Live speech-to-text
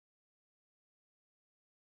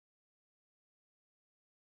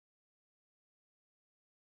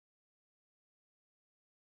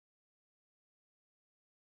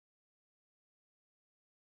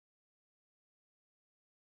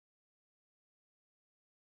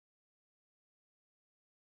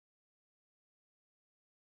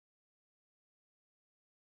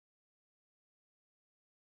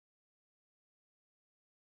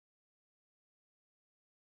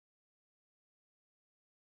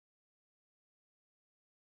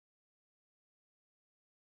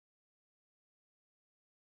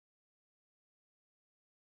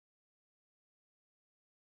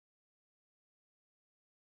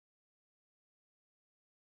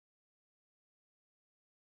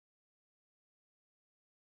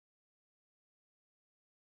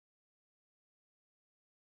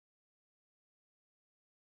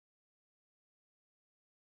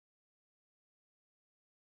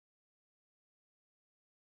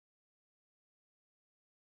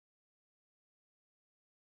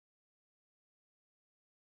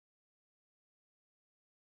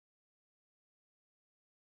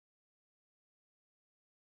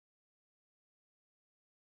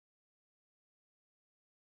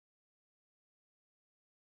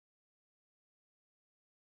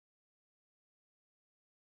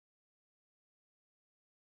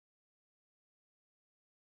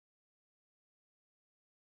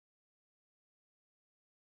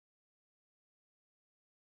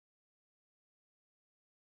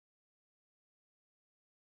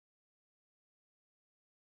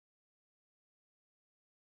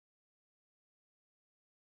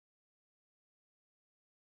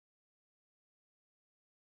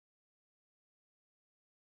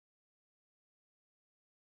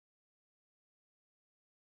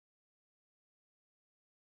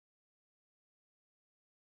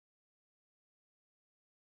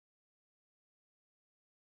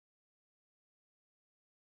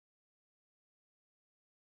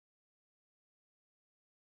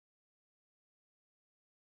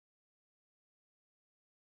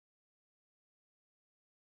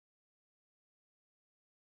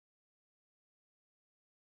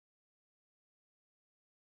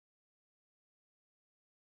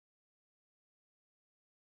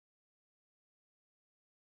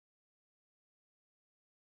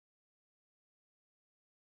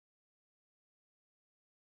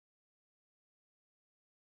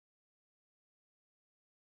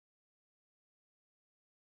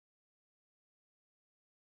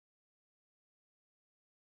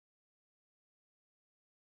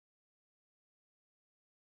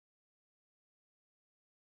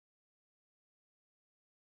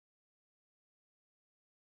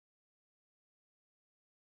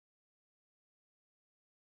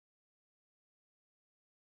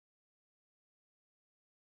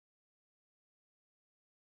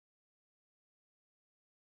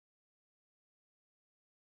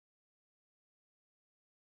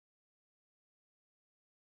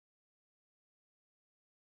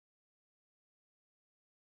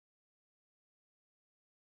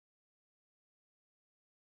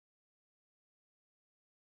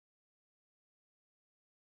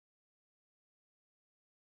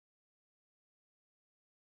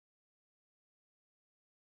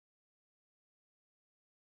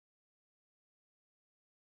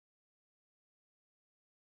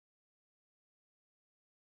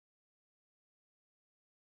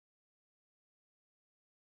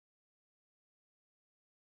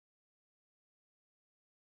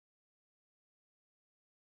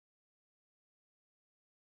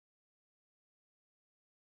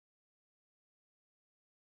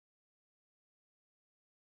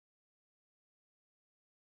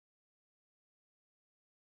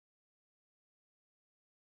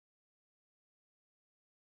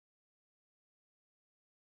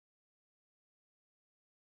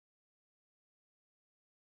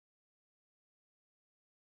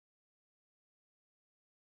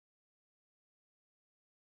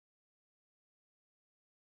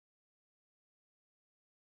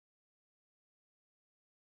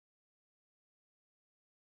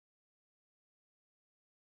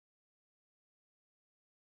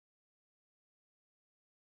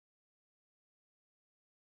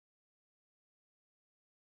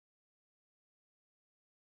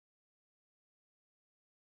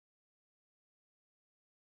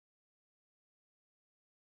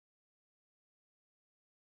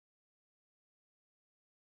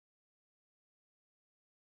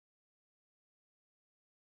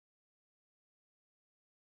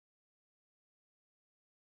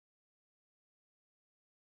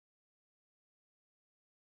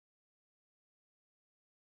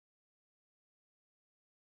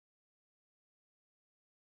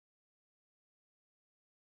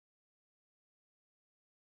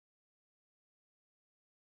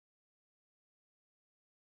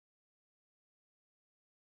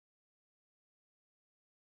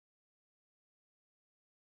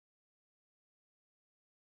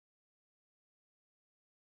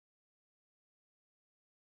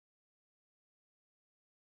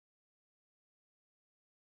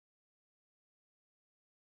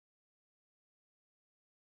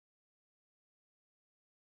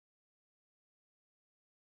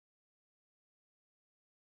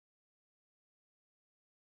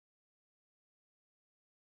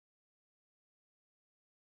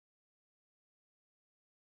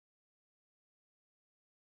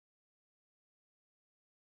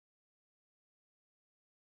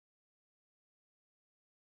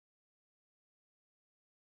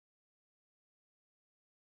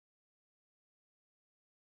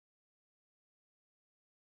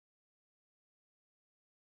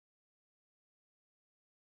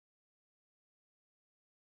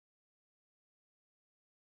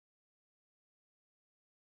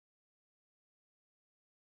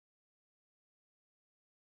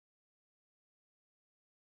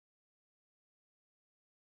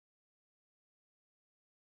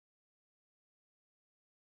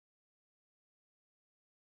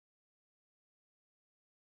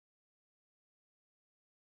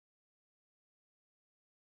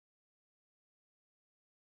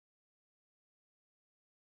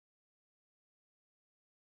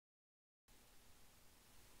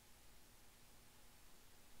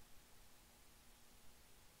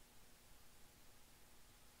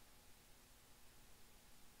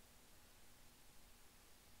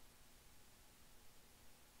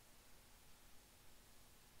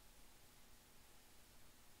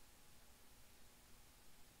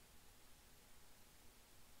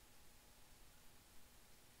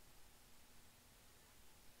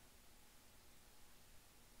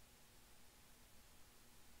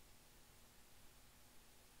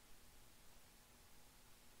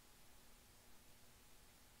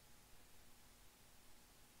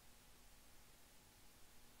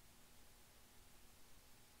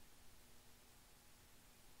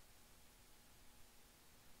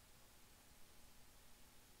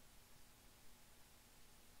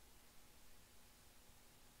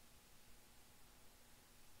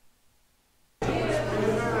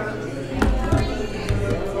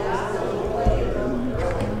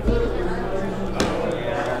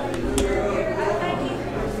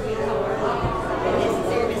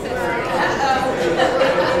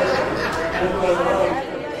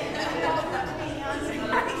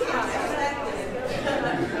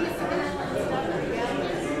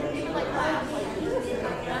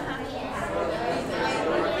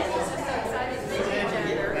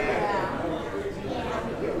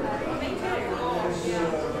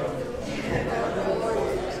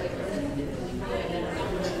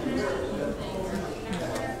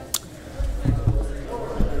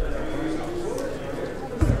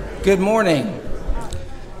Good morning.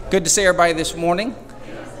 Good to see everybody this morning.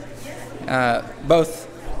 Both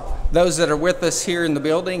those that are with us here in the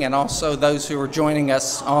building and also those who are joining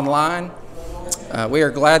us online. We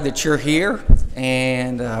are glad that you're here,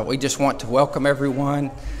 and we just want to welcome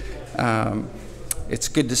everyone. It's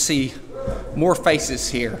good to see more faces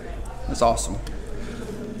here. It's awesome.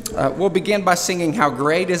 We'll begin by singing How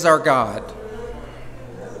Great Is Our God.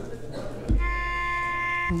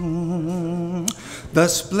 The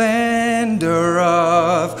splendor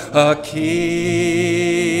of a king,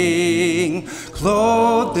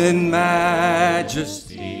 clothed in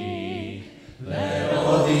majesty. Let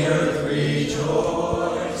all the earth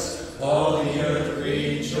rejoice, all the earth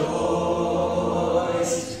rejoice.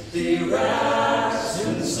 He wraps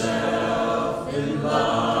himself in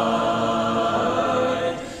light,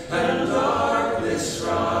 and darkness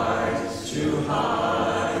tries to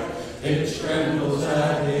hide. It trembles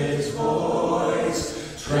at his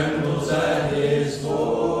voice, trembles at his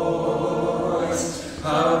voice.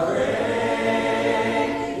 How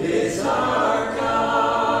great is our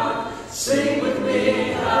God? Sing with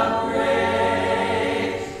me, how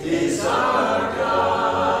great is our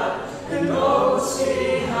God? And oh,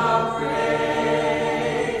 see how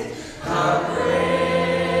great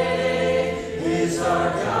is our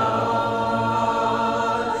God.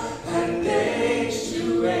 And age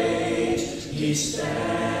to age he stands,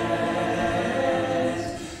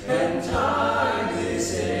 and time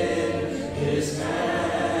is in his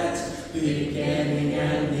hands, beginning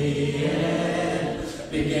and the end,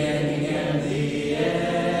 beginning and the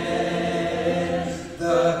end.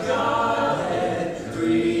 The Godhead,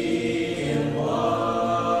 three in one,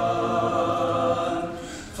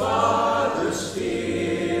 Father,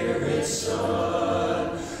 Spirit,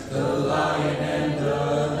 Son, the Lion and the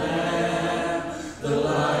Lamb, the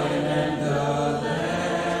Lion and the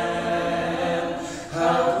Lamb.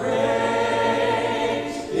 How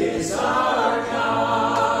great is our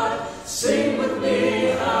God? Sing with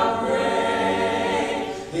me, how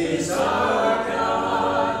great is our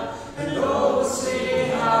God? And oh, see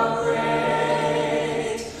how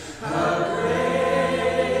great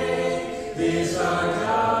is our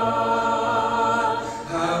God?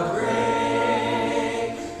 How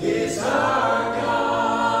great is our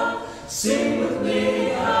God? Sing with me,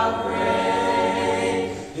 how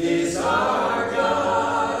great is our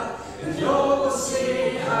God? And you'll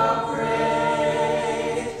see how great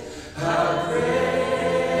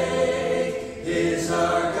is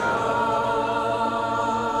our God.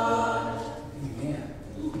 Amen.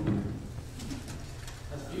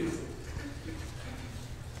 That's beautiful.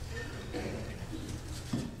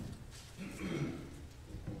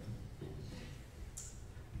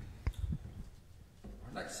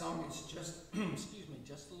 Our next song is just, excuse me,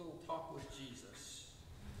 just a little talk with Jesus.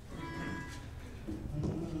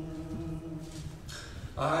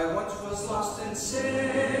 I once was lost in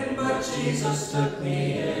sin, but Jesus took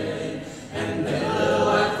me in, and then the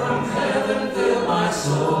light from heaven filled my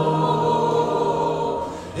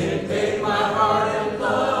soul. It bathed my heart in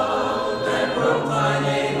love and wrote my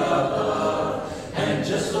name above, and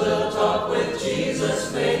just a little talk with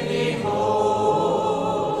Jesus made me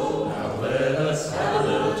whole. Now let us have a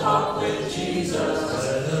little talk with Jesus.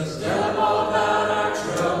 Let us tell him all about our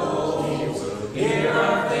troubles. Hear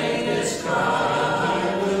our faintest cry.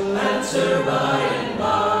 Answer by and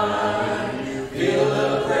by. Feel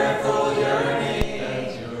the prayerful yearning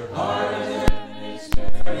as your heart is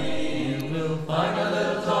turning. You will find a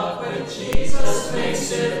little talk with Jesus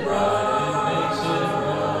makes it right.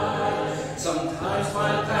 Sometimes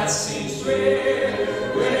my past seems drear,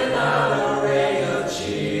 without a ray of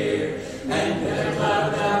cheer, and better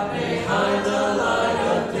cloud out behind the light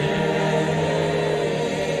of day.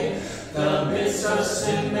 The mist of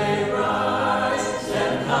sin may rise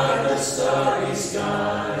and hide the starry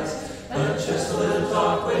skies, but just a little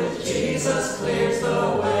talk with Jesus clears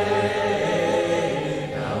the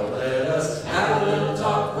way. Now let us have a little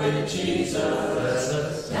talk with Jesus. Let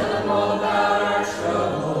us tell him all about our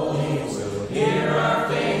troubles. He will hear our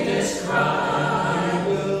faintest cry. He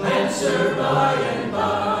will answer by and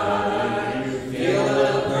by. Feel a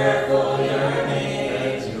little prayerful yearning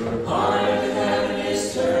as your heart in heaven is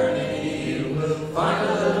turning. You will find a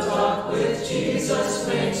little talk with Jesus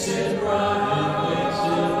makes it right.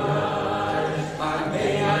 I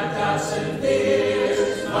may have doubts and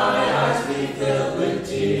fears, my eyes be filled with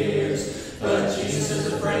tears, but Jesus is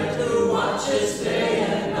a friend who watches day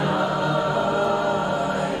and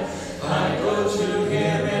night. I go to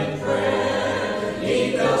him in prayer,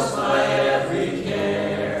 he knows my every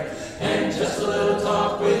care, and just a little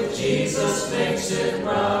talk with Jesus makes it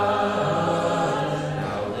right.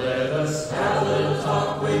 Now let us have a little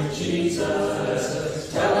talk with Jesus.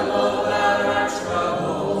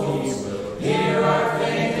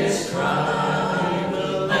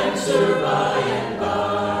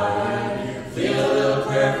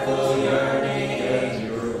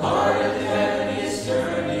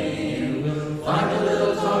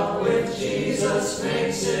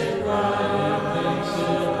 makes it right. Makes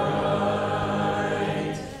it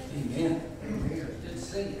right. Amen. Good to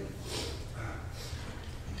see you.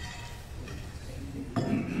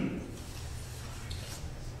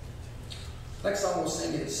 Next song we'll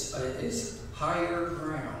sing is Higher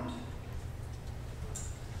Ground.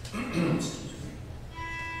 Excuse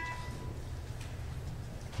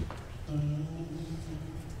me.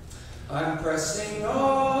 I'm pressing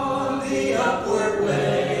on the upward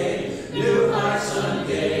way, new heights I'm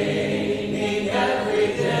gaining every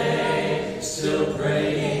day, still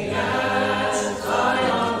praying as I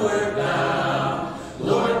onward bound.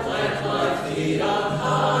 Lord, plant my feet on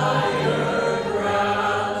higher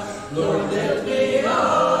ground. Lord, lift me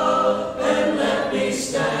up and let me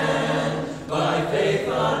stand by faith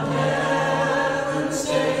on heaven's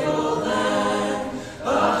stable land,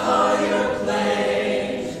 a higher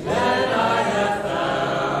plane than I have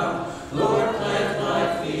found. Lord, plant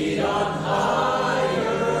my feet on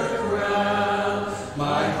higher ground.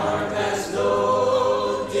 My heart has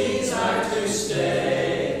no desire to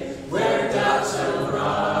stay where doubts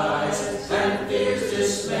arise and fears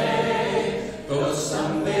dismay, though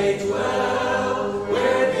some may dwell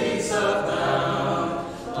where these abound.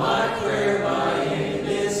 My prayer, my aim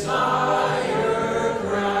is higher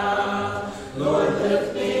ground. Lord,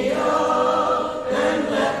 lift me up and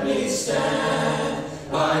let me stand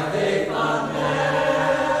by faith on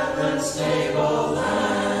heaven's stable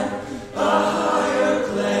land, a higher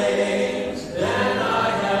claim than I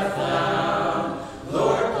have found.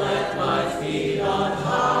 Lord, plant my feet on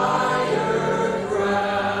higher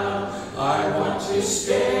ground. I want to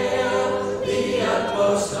scale the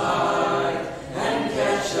utmost height and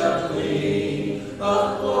catch a gleam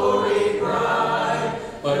of glory bright,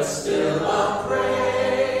 but still I'll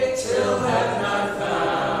pray till heaven I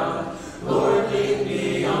found. Lord, lead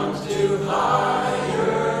me on to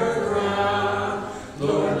higher ground.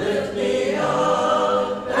 Lord, lift me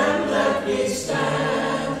up and let me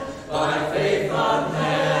stand by faith on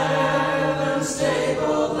heaven's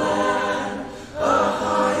stable land, a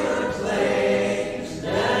higher claim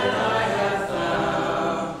than I have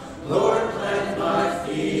found. Lord, plant my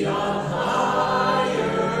feet on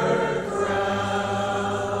higher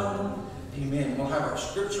ground. Amen. We'll have our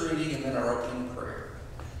scripture reading and then our opening prayer.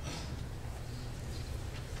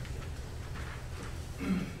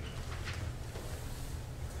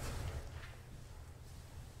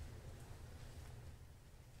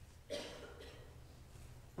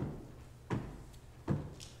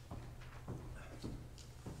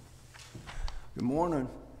 Good morning.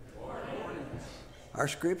 Our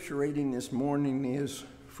scripture reading this morning is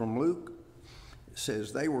from Luke. It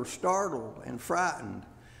says, "They were startled and frightened,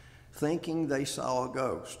 thinking they saw a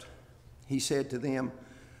ghost. He said to them,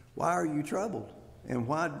 'Why are you troubled? And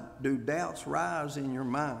why do doubts rise in your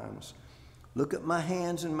minds? Look at my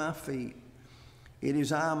hands and my feet. It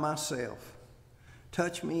is I myself.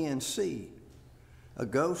 Touch me and see. A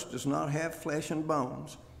ghost does not have flesh and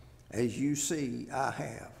bones, as you see I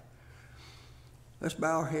have.'" Let's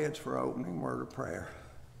bow our heads for our opening word of prayer.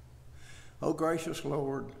 Oh, gracious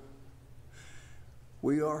Lord,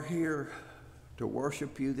 we are here to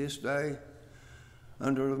worship you this day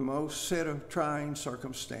under the most set of trying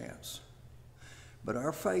circumstance. But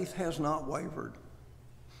our faith has not wavered.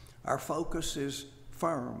 Our focus is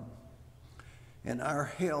firm. And our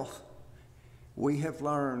health, we have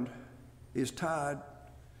learned, is tied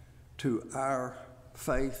to our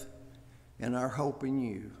faith and our hope in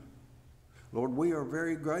you. Lord, we are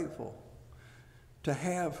very grateful to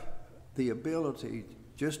have the ability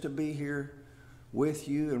just to be here with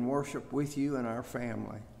you and worship with you and our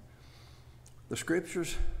family. The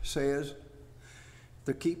scriptures says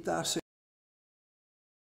to keep thyself,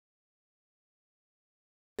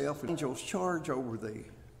 angels charge over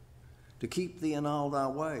thee, to keep thee in all thy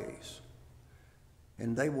ways.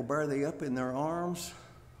 And they will bear thee up in their arms,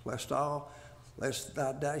 lest thou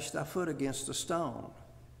dash thy foot against a stone.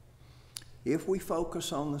 If we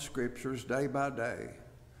focus on the scriptures day by day,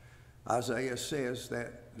 Isaiah says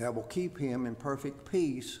that thou will keep him in perfect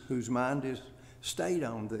peace whose mind is stayed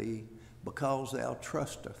on thee, because thou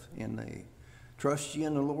trusteth in thee. Trust ye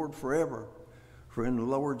in the Lord forever, for in the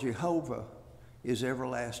Lord Jehovah is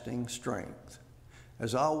everlasting strength.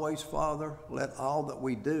 As always, Father, let all that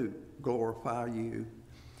we do glorify you.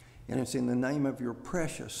 And it's in the name of your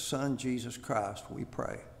precious Son, Jesus Christ, we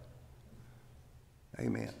pray.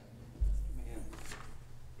 Amen.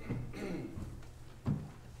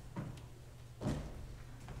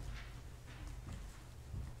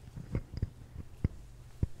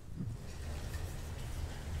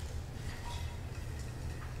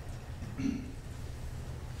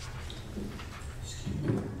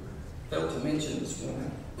 Failed to mention mentioned this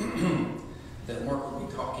morning that Mark will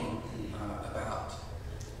be talking about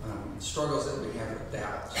struggles that we have with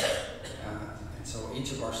doubt. And so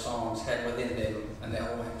each of our songs had within them an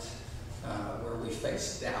element where we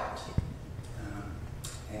face doubt.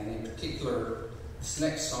 And in particular, this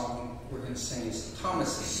next song we're going to sing is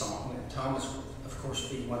Thomas's song. And Thomas, of course,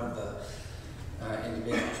 be one of the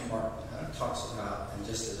individuals Mark talks about, and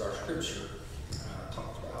just as our scripture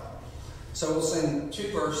talked about. So we'll sing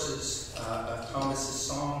 2 verses of Thomas's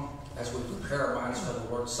song as we prepare our minds for the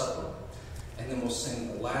Lord's Supper. And then we'll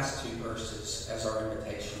sing the last 2 verses as our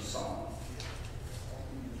invitation song.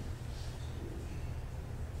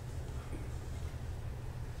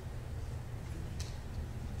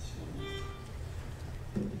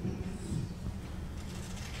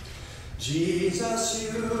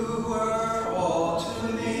 Jesus, you were all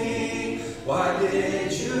to me. Why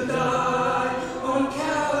did you die on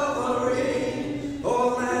Calvary?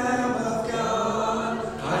 O Lamb of God,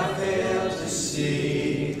 I fail to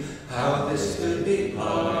see how this could be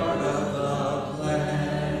part of the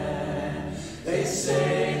plan. They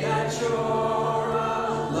say that you're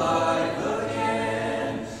alive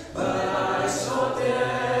again, but I saw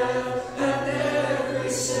death and every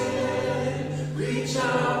sin. Reach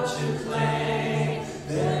out to claim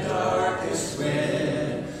their darkest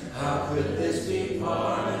win. How could this be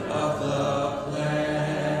part of the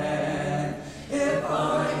plan? If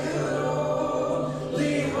I could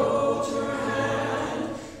only hold your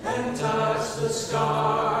hand and touch the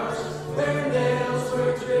scars where nails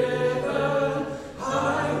were driven,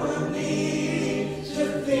 I would need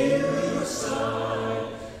to feel your side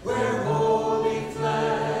where holy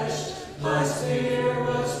flesh my spear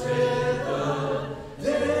was driven.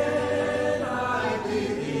 Then I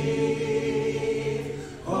believe,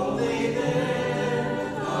 only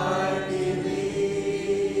then I believe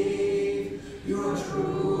your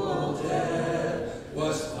true old death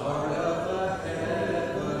was part of a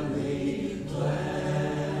heavenly plan.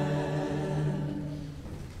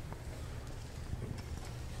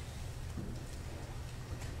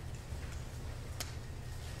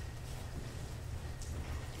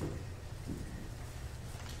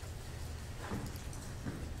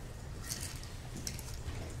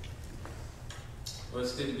 Well,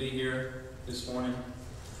 it's good to be here this morning.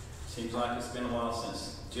 Seems like it's been a while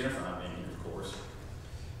since Jennifer and I have been here, of course.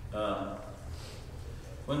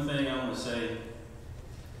 One thing I want to say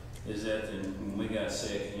is that when we got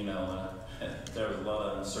sick, there was a lot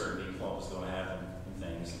of uncertainty of what was going to happen and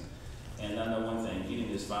things. And I know one thing, getting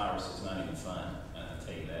this virus is not even fun. I'll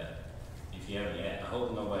tell you that. If you haven't yet, I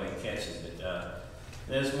hope nobody catches it.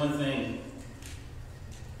 There's one thing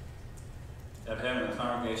of having a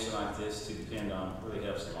congregation like this to depend on really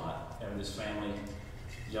helps a lot. Having this family,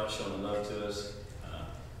 y'all showing love to us.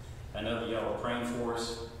 I know that y'all are praying for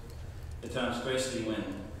us. At times, especially when,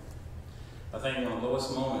 I think one of the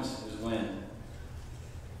lowest moments is when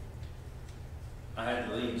I had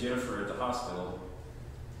to leave Jennifer at the hospital,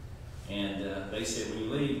 and they said, when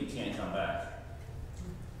you leave, you can't come back.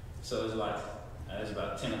 So it was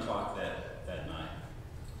about 10 o'clock that night.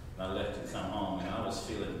 I left and come home, and I was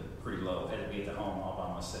feeling pretty low. I had to be at the home all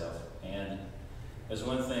by myself. And there's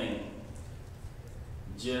one thing,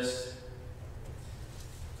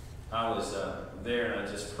 I was there, and I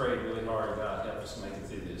just prayed really hard, God, help us make it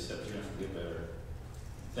through this, help Jennifer get better.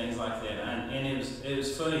 Things like that. And it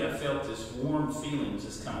was funny, I felt this warm feeling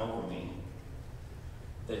just come over me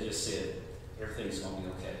that just said, everything's going to be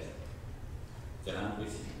okay. That I'm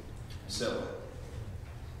with you. So,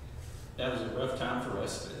 that was a rough time for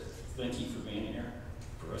us, but thank you for being here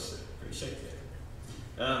for us. I appreciate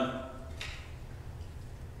that.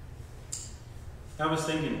 I was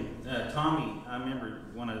thinking, Tommy, I remember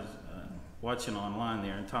when I was watching online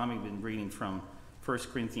there, and Tommy had been reading from 1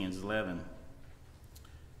 Corinthians 11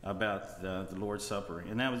 about the Lord's Supper,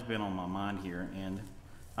 and that has been on my mind here, and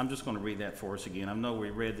I'm just going to read that for us again. I know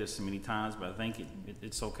we read this so many times, but I think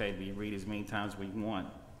it's okay to read as many times as we want.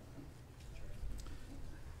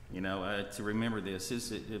 To remember this.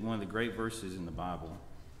 This is one of the great verses in the Bible.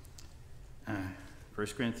 1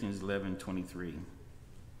 Corinthians 11:23.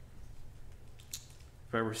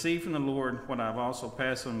 For I received from the Lord what I have also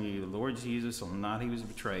passed on you. The Lord Jesus, on the night he was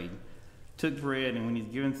betrayed, took bread, and when he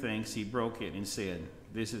had given thanks, he broke it and said,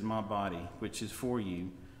 "This is my body, which is for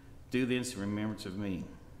you. Do this in remembrance of me."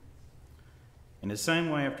 In the same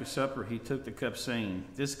way, after supper, he took the cup, saying,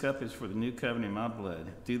 "This cup is for the new covenant in my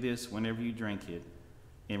blood. Do this whenever you drink it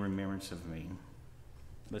in remembrance of me."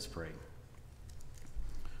 Let's pray.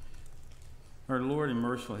 Our Lord and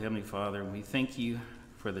merciful Heavenly Father, we thank you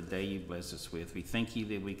for the day you blessed us with. We thank you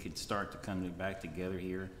that we could start to come back together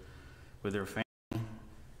here with our family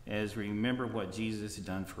as we remember what Jesus has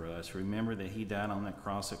done for us. Remember that he died on the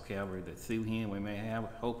cross of Calvary, that through him we may have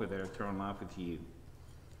hope of that eternal life with you.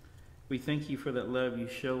 We thank you for that love you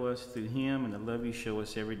show us through him and the love you show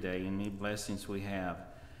us every day and the blessings we have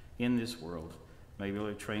in this world. May we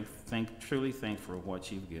really truly thank for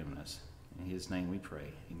what you've given us. In his name we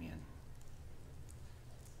pray. Amen.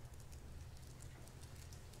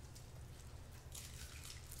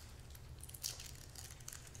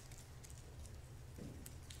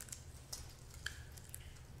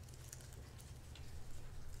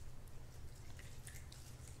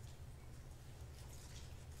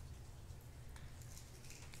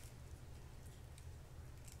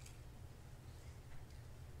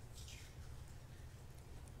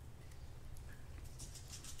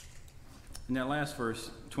 And that last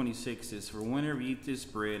verse, 26, is, for whenever you eat this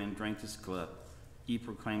bread and drink this cup, you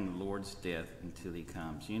proclaim the Lord's death until he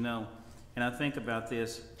comes. You know, and I think about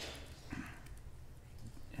this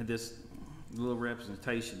little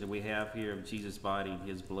representation that we have here of Jesus' body,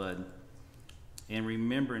 his blood, and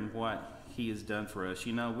remembering what he has done for us.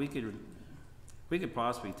 You know, we could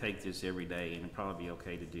possibly take this every day, and it'd probably be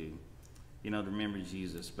okay to do, you know, to remember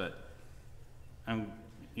Jesus. But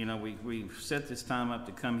you know, we've set this time up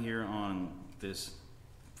to come here on this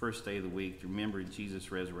first day of the week to remember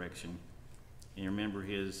Jesus' resurrection and remember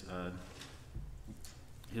his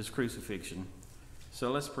crucifixion.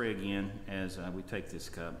 So let's pray again as we take this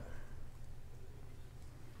cup.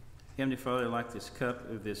 Heavenly Father, like this cup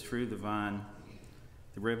of this fruit of the vine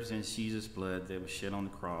that represents Jesus' blood that was shed on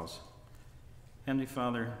the cross. Heavenly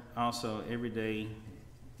Father, also every day,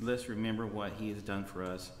 let's remember what he has done for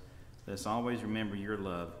us. Let's always remember your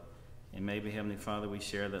love. And maybe, Heavenly Father, we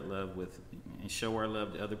share that love with and show our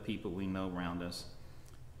love to other people we know around us.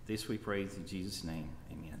 This we pray in Jesus' name.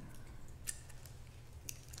 Amen.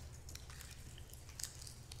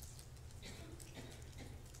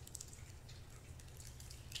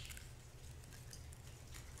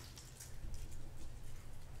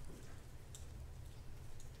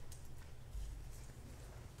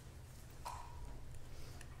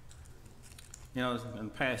 You know, in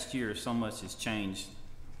the past year, so much has changed.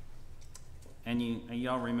 And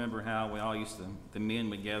y'all remember how we all used to, the men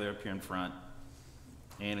would gather up here in front,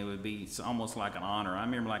 and it would be almost like an honor. I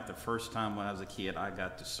remember like the first time when I was a kid, I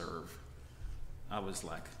got to serve. I was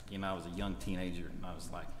like, you know, I was a young teenager, and I was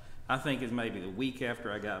like, I think it's maybe the week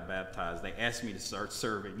after I got baptized, they asked me to start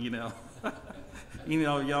serving, you know. You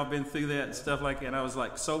know, y'all been through that and stuff like that, and I was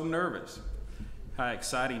like so nervous how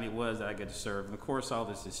exciting it was that I get to serve. And of course, all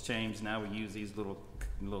this has changed. Now we use these little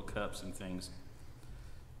cups and things.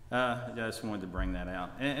 I just wanted to bring that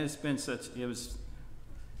out, and it's been it was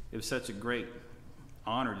such a great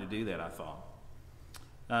honor to do that, I thought.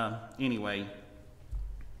 Anyway,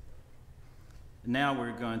 now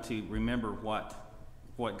we're going to remember what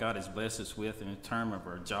God has blessed us with in terms of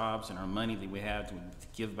our jobs and our money that we have to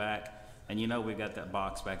give back. And you know, we've got that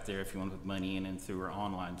box back there if you want to put money in and through our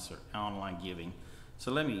online giving.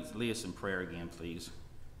 So let me lead us in prayer again, please.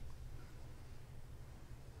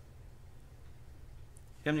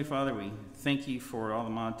 Heavenly Father, we thank you for all the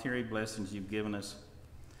monetary blessings you've given us.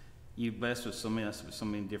 You've blessed us with so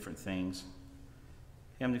many different things.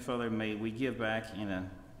 Heavenly Father, may we give back in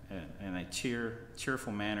a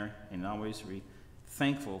cheerful manner and always be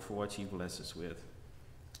thankful for what you've blessed us with.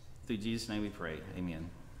 Through Jesus' name we pray. Amen.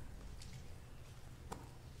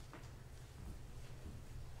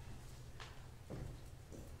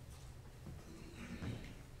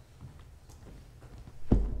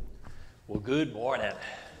 Well, good morning.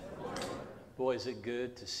 Boy, is it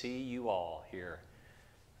good to see you all here.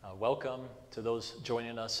 Welcome to those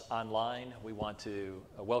joining us online. We want to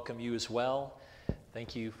welcome you as well.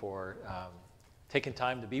 Thank you for taking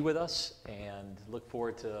time to be with us, and look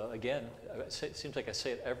forward to, again, it seems like I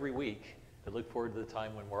say it every week, I look forward to the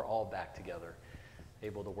time when we're all back together,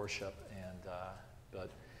 able to worship.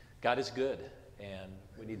 But God is good, and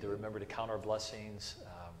we need to remember to count our blessings.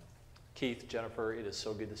 Keith, Jennifer, it is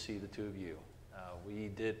so good to see the two of you. We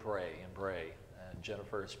did pray, and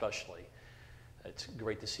Jennifer especially. It's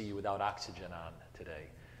great to see you without oxygen on today.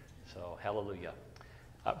 So, hallelujah.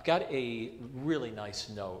 I've got a really nice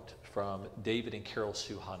note from David and Carol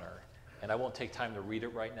Sue Hunter, and I won't take time to read it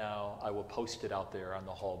right now. I will post it out there on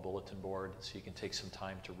the hall bulletin board so you can take some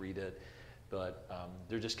time to read it. But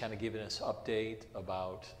they're just kind of giving us an update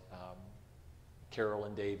about Carol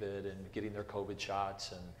and David and getting their COVID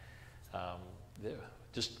shots, and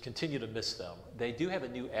just continue to miss them. They do have a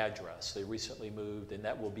new address. They recently moved, and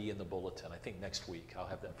that will be in the bulletin. I think next week I'll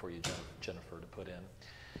have that for you, Jennifer, to put in.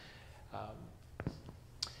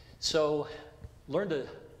 So learned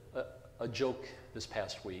a joke this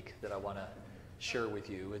past week that I want to share with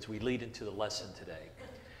you as we lead into the lesson today.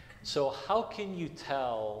 So how can you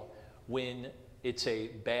tell when it's a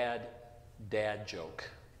bad dad joke?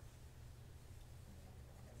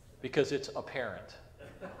 Because it's apparent.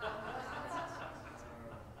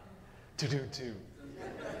 Do-do-do.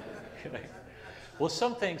 Well,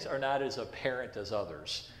 some things are not as apparent as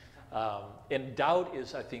others. And doubt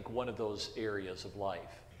is, I think, one of those areas of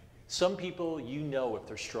life. Some people, you know if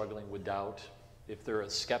they're struggling with doubt, if they're a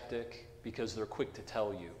skeptic, because they're quick to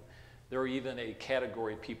tell you. There are even a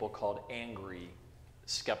category of people called angry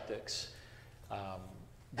skeptics.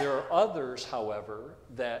 There are others, however,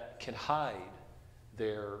 that can hide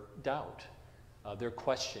their doubt, their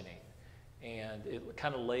questioning, and it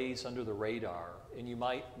kind of lays under the radar, and you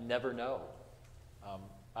might never know.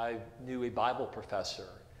 I knew a Bible professor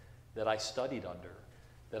that I studied under,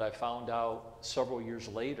 that I found out several years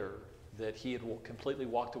later that he had completely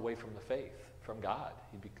walked away from the faith, from God.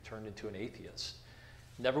 He'd be turned into an atheist.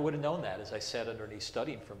 Never would have known that as I sat underneath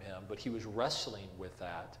studying from him, but he was wrestling with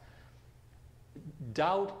that.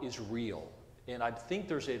 Doubt is real, and I think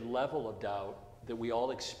there's a level of doubt that we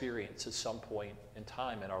all experience at some point in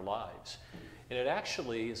time in our lives. And it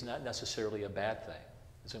actually is not necessarily a bad thing.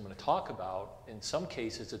 As I'm going to talk about, in some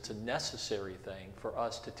cases, it's a necessary thing for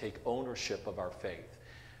us to take ownership of our faith.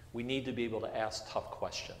 We need to be able to ask tough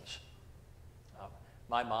questions.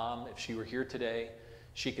 My mom, if she were here today,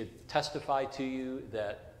 she could testify to you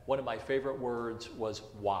that one of my favorite words was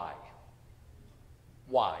why.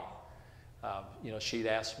 Why? She'd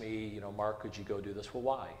ask me, Mark, could you go do this? Well,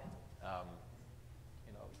 why?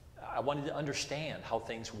 I wanted to understand how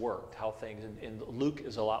things worked, and Luke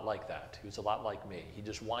is a lot like that. He was a lot like me. He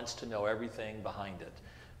just wants to know everything behind it.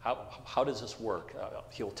 How does this work?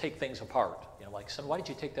 He'll take things apart. Like, son, why did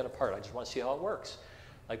you take that apart? I just want to see how it works.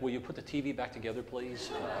 Like, will you put the TV back together, please?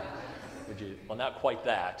 Would you? Well, not quite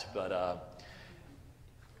that, but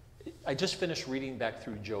I just finished reading back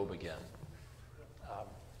through Job again.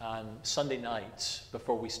 On Sunday nights,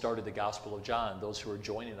 before we started the Gospel of John, those who are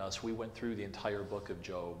joining us, we went through the entire book of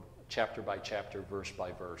Job, chapter by chapter, verse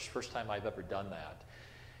by verse. First time I've ever done that.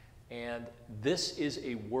 And this is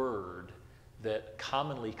a word that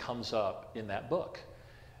commonly comes up in that book.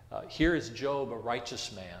 Here is Job, a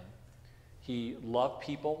righteous man. He loved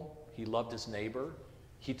people. He loved his neighbor.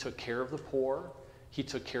 He took care of the poor. He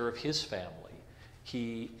took care of his family.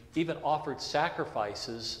 He even offered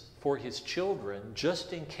sacrifices for his children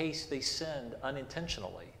just in case they sinned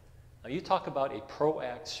unintentionally. Now you talk about a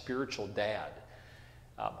proactive spiritual dad.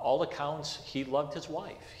 All accounts, he loved his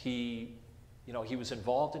wife. He was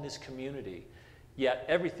involved in his community, yet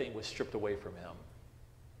everything was stripped away from him,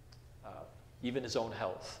 even his own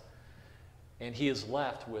health. And he is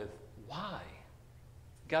left with, why?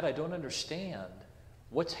 God, I don't understand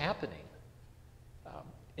what's happening.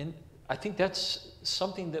 And I think that's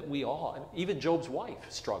something that we all, even Job's wife,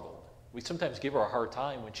 struggled. We sometimes give her a hard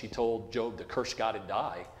time when she told Job to curse God and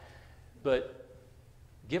die, but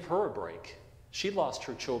give her a break. She lost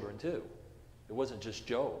her children too. It wasn't just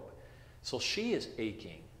Job. So she is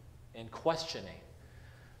aching and questioning.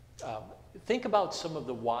 Think about some of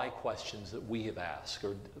the why questions that we have asked,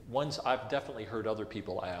 or ones I've definitely heard other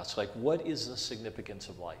people ask, like, what is the significance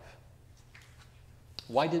of life?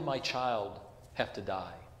 Why did my child have to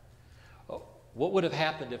die? What would have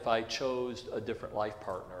happened if I chose a different life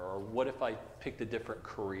partner? Or what if I picked a different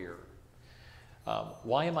career?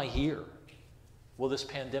 Why am I here? Will this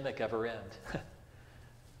pandemic ever end?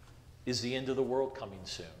 Is the end of the world coming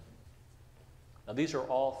soon? Now, these are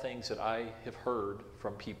all things that I have heard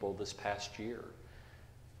from people this past year.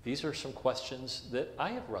 These are some questions that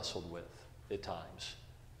I have wrestled with at times.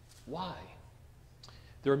 Why?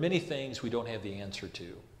 There are many things we don't have the answer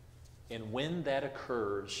to. And when that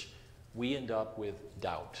occurs, we end up with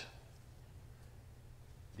doubt,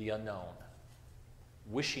 the unknown,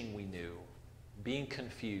 wishing we knew, being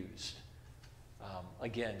confused,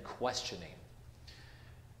 again, questioning.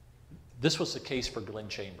 This was the case for Glenn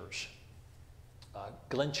Chambers.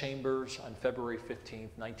 Glenn Chambers, on February 15th,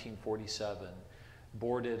 1947,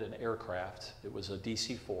 boarded an aircraft. It was a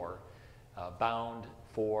DC-4, bound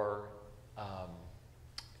for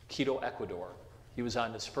Quito, Ecuador. He was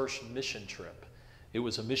on his first mission trip. It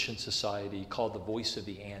was a mission society called the Voice of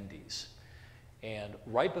the Andes. And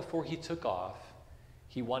right before he took off,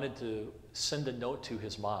 he wanted to send a note to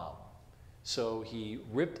his mom. So he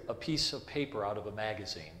ripped a piece of paper out of a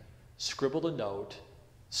magazine, scribbled a note,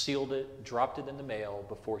 sealed it, dropped it in the mail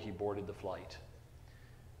before he boarded the flight.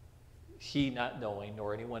 He not knowing,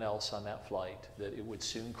 nor anyone else on that flight, that it would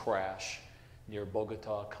soon crash near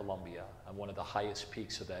Bogota, Colombia, on one of the highest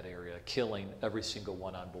peaks of that area, killing every single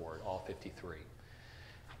one on board, all 53.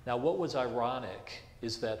 Now, what was ironic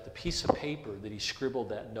is that the piece of paper that he scribbled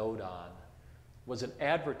that note on was an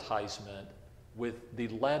advertisement with the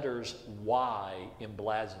letters Y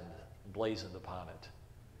emblazoned upon it.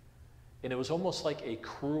 And it was almost like a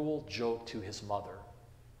cruel joke to his mother,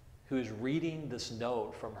 who is reading this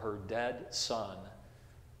note from her dead son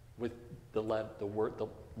with the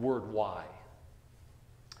word Y.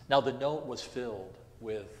 Now, the note was filled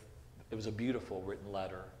with, it was a beautiful written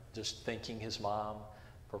letter, just thanking his mom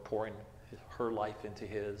for pouring her life into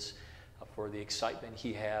his, for the excitement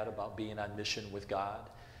he had about being on mission with God.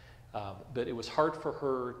 But it was hard for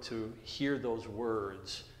her to hear those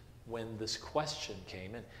words when this question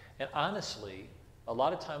came. And honestly, a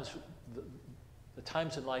lot of times, the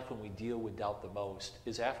times in life when we deal with doubt the most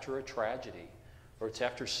is after a tragedy, or it's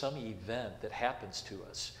after some event that happens to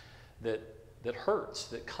us that hurts,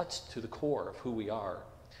 that cuts to the core of who we are.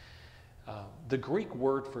 The Greek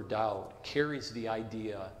word for doubt carries the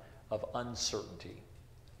idea of uncertainty.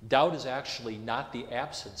 Doubt is actually not the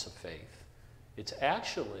absence of faith. It's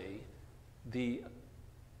actually the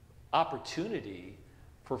opportunity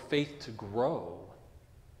for faith to grow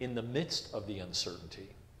in the midst of the uncertainty.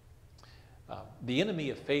 The enemy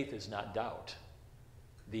of faith is not doubt.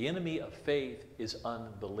 The enemy of faith is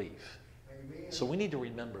unbelief. Amen. So we need to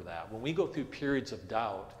remember that. When we go through periods of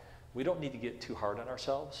doubt, we don't need to get too hard on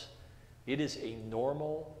ourselves. It is a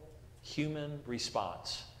normal human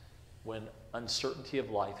response when uncertainty of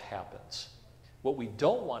life happens. What we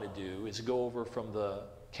don't want to do is go over from the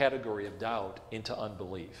category of doubt into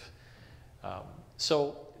unbelief.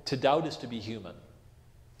 So to doubt is to be human.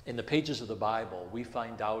 In the pages of the Bible, we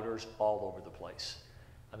find doubters all over the place.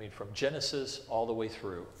 I mean, from Genesis all the way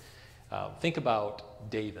through. Think about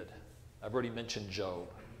David. I've already mentioned Job.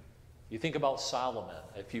 You think about Solomon.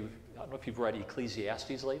 I don't know if you've read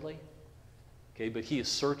Ecclesiastes lately. Okay, but he is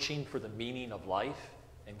searching for the meaning of life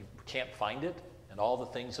and can't find it and all the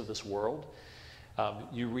things of this world.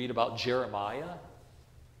 You read about Jeremiah,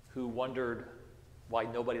 who wondered why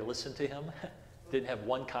nobody listened to him, didn't have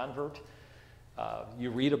one convert. You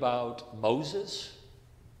read about Moses.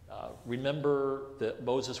 Remember that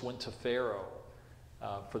Moses went to Pharaoh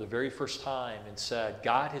for the very first time and said,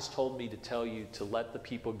 God has told me to tell you to let the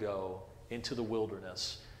people go into the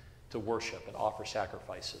wilderness to worship and offer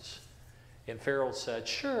sacrifices. And Pharaoh said,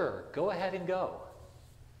 sure, go ahead and go.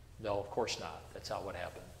 No, of course not. That's not what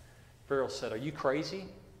happened. Pharaoh said, are you crazy?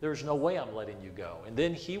 There's no way I'm letting you go. And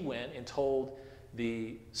then he went and told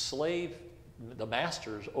the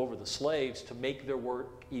masters over the slaves to make their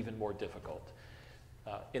work even more difficult.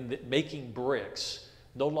 Making bricks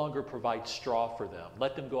no longer provide straw for them.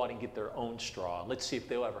 Let them go out and get their own straw. Let's see if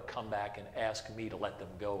they'll ever come back and ask me to let them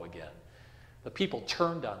go again. The people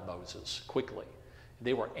turned on Moses quickly.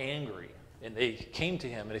 They were angry, and they came to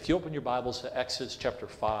him. And if you open your Bibles to Exodus chapter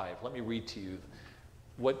 5, let me read to you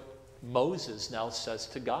what Moses now says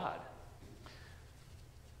to God.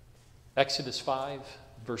 Exodus 5,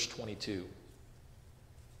 verse 22.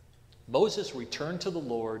 Moses returned to the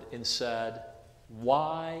Lord and said,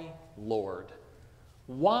 why, Lord?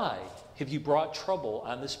 Why have you brought trouble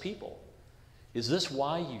on this people? Is this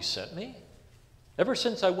why you sent me? Ever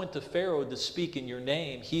since I went to Pharaoh to speak in your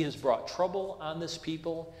name, he has brought trouble on this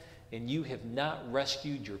people, and you have not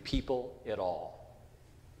rescued your people at all.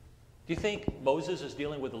 Do you think Moses is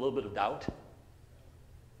dealing with a little bit of doubt?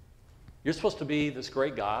 You're supposed to be this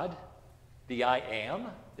great God, the I am,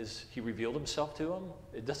 as he revealed himself to him.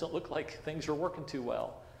 It doesn't look like things are working too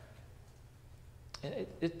well. And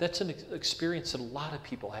that's an experience that a lot of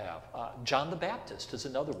people have. John the Baptist is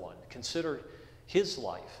another one. Consider his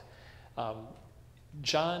life.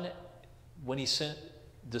 John, when he sent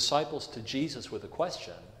disciples to Jesus with a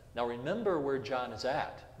question, now remember where John is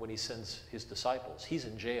at when he sends his disciples. He's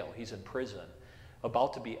in jail. He's in prison,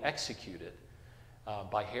 about to be executed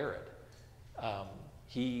by Herod.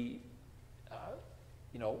 He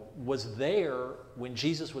was there when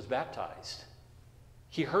Jesus was baptized.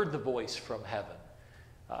 He heard the voice from heaven.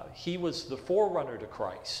 He was the forerunner to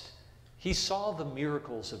Christ. He saw the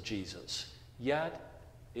miracles of Jesus. Yet,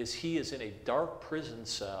 as he is in a dark prison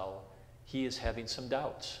cell, he is having some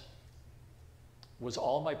doubts. Was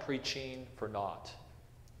all my preaching for naught?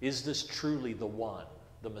 Is this truly the one,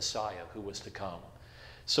 the Messiah who was to come?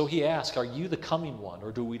 So he asked, are you the coming one,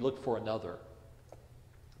 or do we look for another?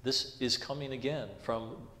 This is coming again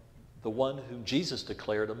from the one whom Jesus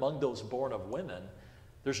declared, among those born of women,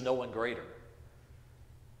 there's no one greater.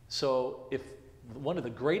 So if one of the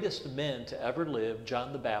greatest men to ever live,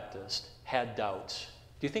 John the Baptist, had doubts,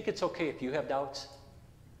 do you think it's okay if you have doubts?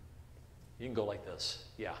 You can go like this.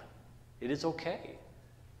 Yeah, it is okay.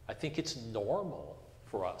 I think it's normal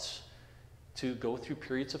for us. to go through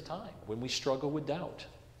periods of time when we struggle with doubt.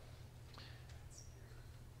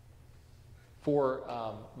 For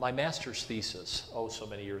my master's thesis, so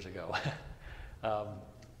many years ago,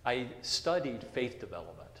 I studied faith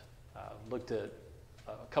development. Looked at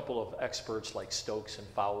a couple of experts like Stokes and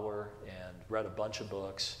Fowler and read a bunch of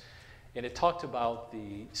books. And it talked about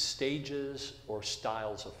the stages or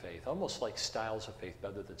styles of faith, almost like styles of faith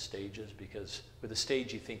rather than stages, because with a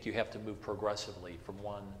stage you think you have to move progressively from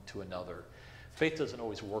one to another. Faith doesn't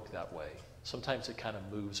always work that way. Sometimes it kind of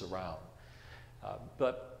moves around.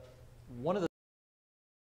 But one of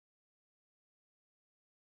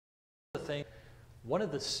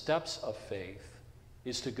the steps of faith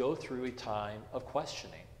is to go through a time of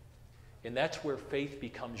questioning. And that's where faith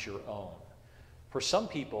becomes your own. For some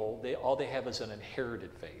people, all they have is an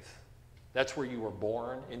inherited faith. That's where you were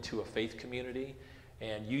born into a faith community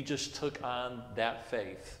and you just took on that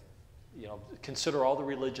faith. You know, consider all the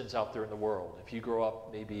religions out there in the world. If you grow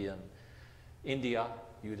up maybe in India,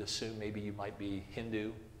 you'd assume maybe you might be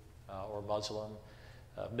Hindu or Muslim.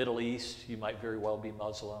 Middle East, you might very well be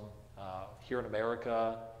Muslim. Here in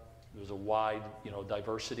America, there's a wide,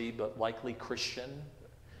 diversity, but likely Christian.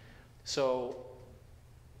 So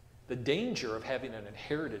the danger of having an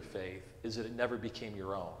inherited faith is that it never became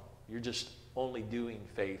your own. You're just only doing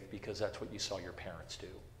faith because that's what you saw your parents do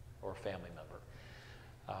or a family member.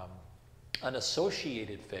 An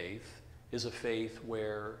associated faith is a faith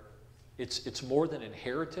where it's more than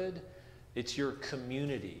inherited. It's your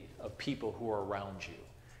community of people who are around you.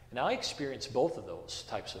 And I experienced both of those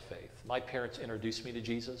types of faith. My parents introduced me to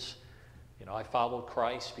Jesus. I followed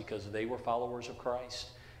Christ because they were followers of Christ.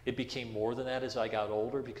 It became more than that as I got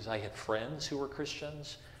older because I had friends who were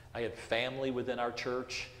Christians. I had family within our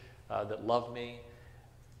church that loved me.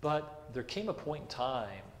 But there came a point in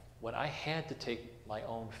time when I had to take my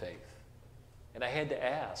own faith. And I had to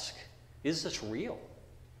ask, is this real?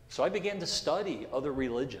 So I began to study other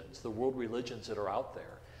religions, the world religions that are out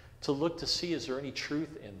there, to look to see, is there any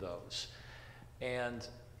truth in those? And,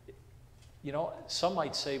 some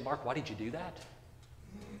might say, Mark, why did you do that?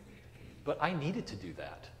 But I needed to do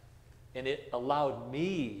that. And it allowed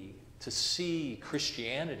me to see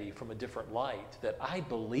Christianity from a different light, that I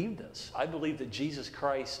believe this. I believe that Jesus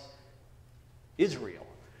Christ is real,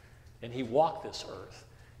 and he walked this earth,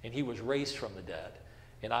 and he was raised from the dead,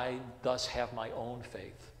 and I thus have my own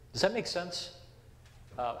faith. Does that make sense?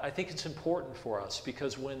 I think it's important for us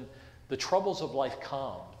because when the troubles of life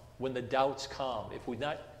come, when the doubts come, if we've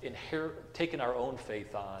not taken our own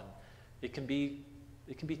faith on, it can be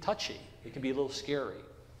touchy. It can be a little scary.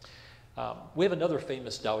 We have another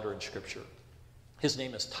famous doubter in Scripture. His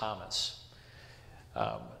name is Thomas.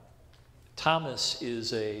 Thomas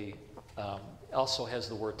is also has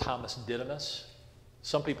the word Thomas Didymus.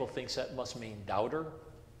 Some people think that must mean doubter.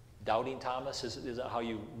 Doubting Thomas, is that how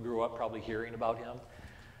you grew up probably hearing about him?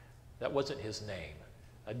 That wasn't his name.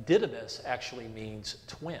 Didymus actually means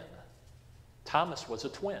twin. Thomas was a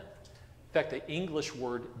twin. In fact, the English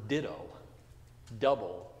word ditto,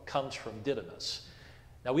 double, comes from Didymus.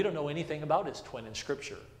 Now, we don't know anything about his twin in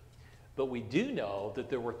Scripture, but we do know that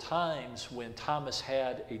there were times when Thomas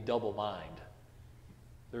had a double mind.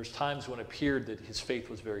 There's times when it appeared that his faith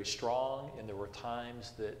was very strong, and there were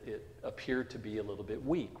times that it appeared to be a little bit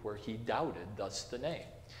weak, where he doubted, thus the name.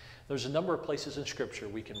 There's a number of places in Scripture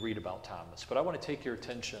we can read about Thomas, but I want to turn your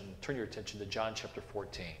attention to John chapter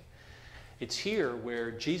 14. It's here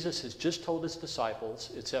where Jesus has just told his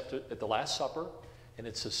disciples, it's at the Last Supper, and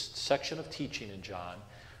it's a section of teaching in John,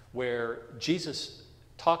 where Jesus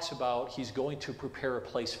talks about he's going to prepare a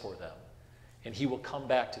place for them, and he will come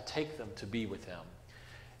back to take them to be with him.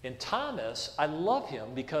 And Thomas, I love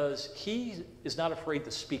him because he is not afraid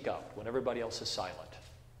to speak up when everybody else is silent.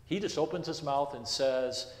 He just opens his mouth and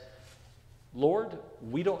says, Lord,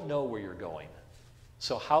 we don't know where you're going,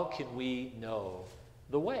 so how can we know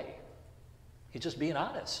the way? He's just being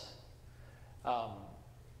honest.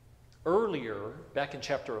 Earlier, back in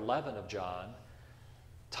chapter 11 of John,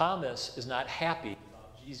 Thomas is not happy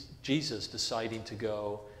about Jesus deciding to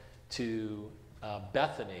go to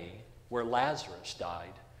Bethany, where Lazarus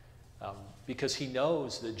died, because he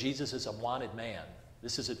knows that Jesus is a wanted man.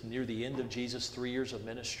 This is near the end of Jesus' 3 years of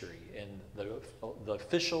ministry, and the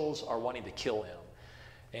officials are wanting to kill him.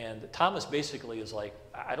 And Thomas basically is like,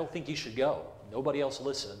 I don't think you should go. Nobody else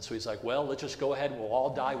listens. So he's like, well, let's just go ahead and we'll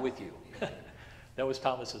all die with you. That was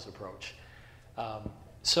Thomas's approach. A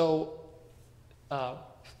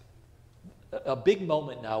big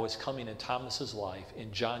moment now is coming in Thomas's life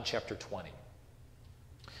in John chapter 20.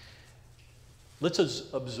 Let's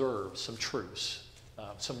observe some truths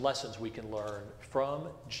some lessons we can learn from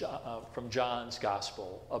John's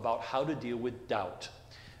gospel about how to deal with doubt.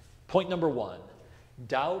 Point number one,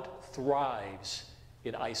 doubt thrives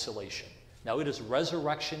in isolation. Now it is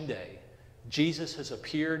Resurrection Day. Jesus has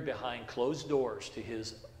appeared behind closed doors to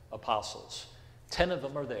his apostles. 10 of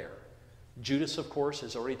them are there. Judas, of course,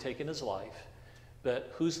 has already taken his life.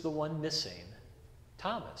 But who's the one missing?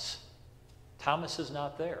 Thomas. Thomas is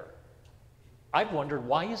not there. I've wondered,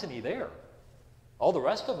 why isn't he there? All the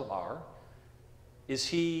rest of them are. Is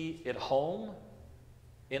he at home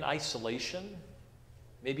in isolation?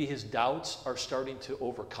 Maybe his doubts are starting to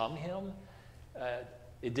overcome him.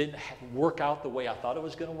 It didn't work out the way I thought it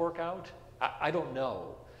was going to work out. I don't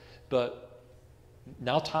know. But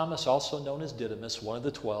now Thomas, also known as Didymus, one of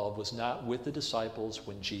the 12, was not with the disciples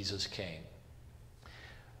when Jesus came.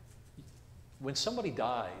 When somebody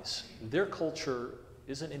dies, their culture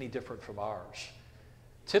isn't any different from ours.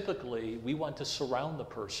 Typically, we want to surround the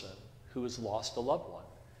person who has lost a loved one.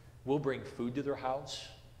 We'll bring food to their house.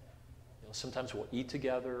 Sometimes we'll eat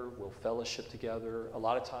together, we'll fellowship together. A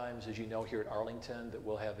lot of times, as you know, here at Arlington, that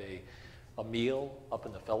we'll have a meal up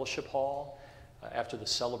in the fellowship hall after the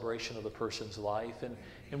celebration of the person's life.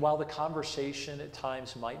 And while the conversation at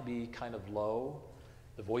times might be kind of low,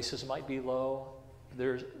 the voices might be low,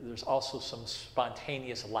 there's also some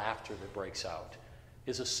spontaneous laughter that breaks out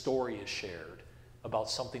as a story is shared about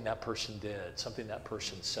something that person did, something that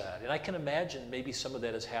person said. And I can imagine maybe some of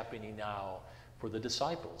that is happening now for the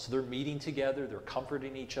disciples. They're meeting together, they're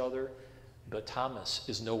comforting each other, but Thomas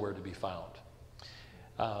is nowhere to be found.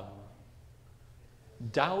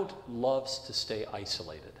 Doubt loves to stay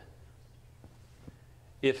isolated.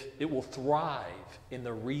 If it will thrive in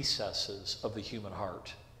the recesses of the human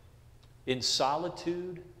heart. In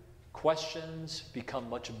solitude, questions become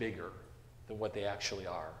much bigger than what they actually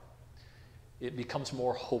are. It becomes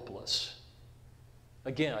more hopeless.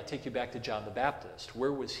 Again, I take you back to John the Baptist.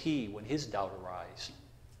 Where was he when his doubt arose?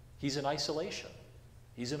 He's in isolation.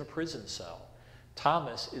 He's in a prison cell.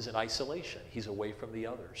 Thomas is in isolation. He's away from the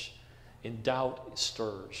others. And doubt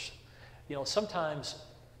stirs. Sometimes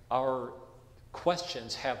our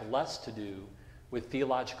questions have less to do with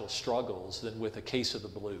theological struggles than with a case of the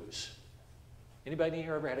blues. Anybody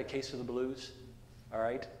here ever had a case of the blues? All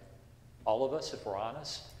right? All of us, if we're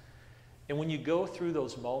honest. And when you go through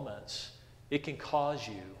those moments, it can cause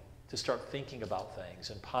you to start thinking about things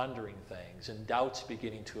and pondering things and doubts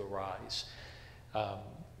beginning to arise.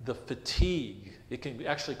 The fatigue, it can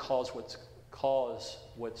actually cause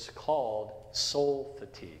what's called soul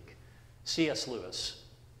fatigue. C.S. Lewis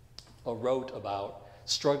wrote about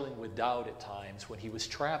struggling with doubt at times when he was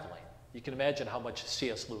traveling. You can imagine how much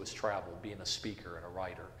C.S. Lewis traveled, being a speaker and a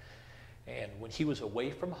writer. And when he was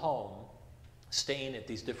away from home, staying at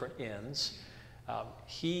these different inns,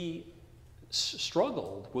 he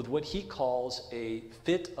struggled with what he calls a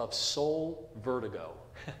fit of soul vertigo.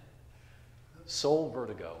 Soul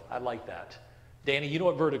vertigo. I like that. Danny, you know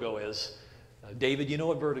what vertigo is. David, you know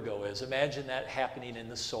what vertigo is. Imagine that happening in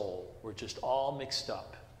the soul. We're just all mixed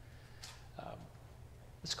up.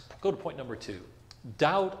 Let's go to point number 2.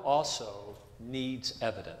 Doubt also needs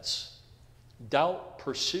evidence. Doubt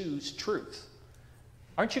pursues truth.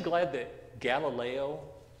 Aren't you glad that Galileo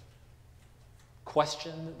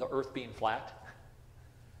questioned the earth being flat?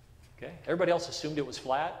 Okay? Everybody else assumed it was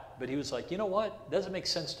flat, but he was like, you know what? It doesn't make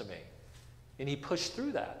sense to me. And he pushed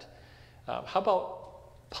through that. How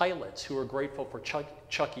about pilots who are grateful for Chuck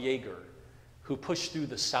Yeager, who pushed through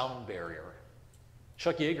the sound barrier?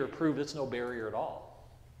 Chuck Yeager proved it's no barrier at all.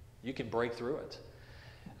 You can break through it.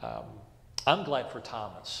 I'm glad for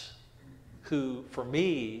Thomas, who, for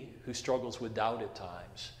me, who struggles with doubt at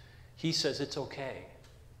times, he says it's okay.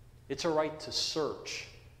 It's all right to search,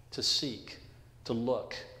 to seek, to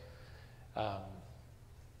look.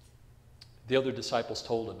 The other disciples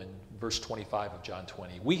told him in verse 25 of John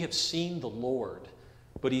 20, "We have seen the Lord,"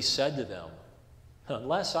 but he said to them,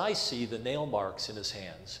 "Unless I see the nail marks in his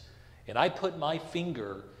hands, and I put my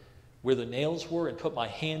finger where the nails were and put my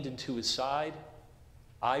hand into his side,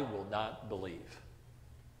 I will not believe."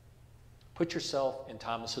 Put yourself in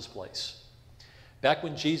Thomas's place. Back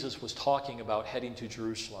when Jesus was talking about heading to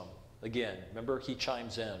Jerusalem, again, remember he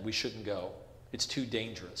chimes in, we shouldn't go. It's too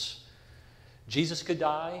dangerous. Jesus could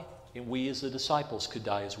die, and we as the disciples could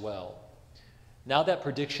die as well. Now that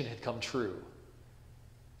prediction had come true.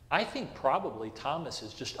 I think probably Thomas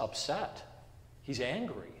is just upset. He's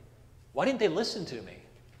angry. Why didn't they listen to me?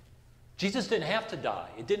 Jesus didn't have to die.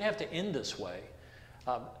 It didn't have to end this way.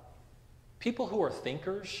 People who are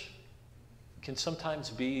thinkers can sometimes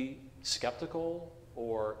be skeptical,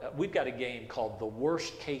 or we've got a game called the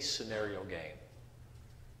worst case scenario game.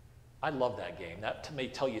 I love that game. That may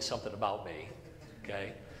tell you something about me,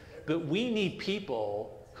 okay? But we need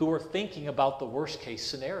people who are thinking about the worst case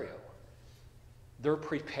scenario. They're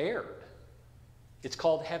prepared. It's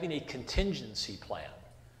called having a contingency plan.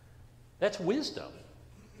 That's wisdom.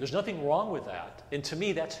 There's nothing wrong with that. And to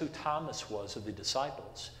me, that's who Thomas was of the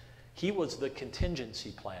disciples. He was the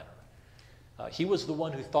contingency planner. He was the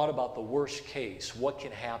one who thought about the worst case. What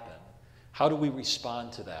can happen? How do we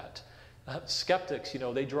respond to that? Skeptics,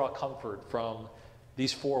 they draw comfort from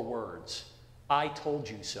these 4 words. I told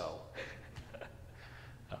you so.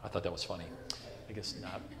 I thought that was funny. I guess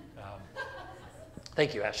not.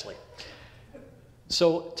 Thank you, Ashley.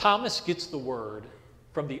 So Thomas gets the word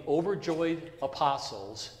from the overjoyed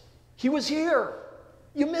apostles. He was here.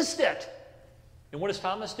 You missed it. And what does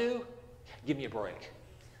Thomas do? Give me a break.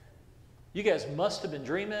 You guys must have been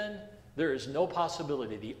dreaming. There is no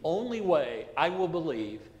possibility. The only way I will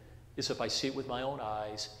believe is if I see it with my own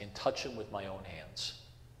eyes and touch him with my own hands.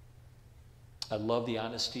 I love the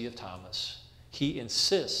honesty of Thomas. He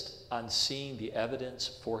insists on seeing the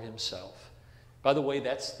evidence for himself. By the way,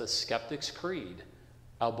 that's the skeptic's creed.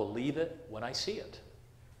 I'll believe it when I see it.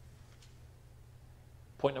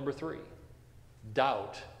 Point number 3,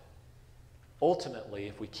 doubt, ultimately,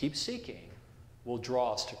 if we keep seeking, will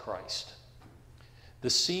draw us to Christ. The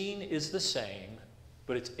scene is the same,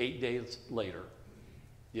 but it's 8 days later.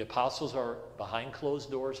 The apostles are behind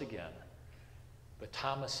closed doors again, but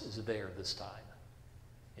Thomas is there this time,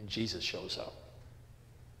 and Jesus shows up.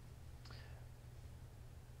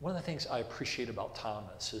 One of the things I appreciate about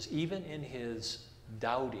Thomas is even in his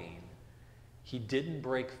doubting, he didn't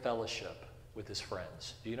break fellowship with his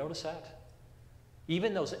friends. Do you notice that?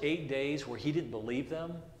 Even those 8 days where he didn't believe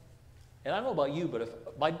them, and I don't know about you, but if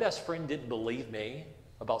my best friend didn't believe me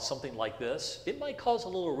about something like this, it might cause a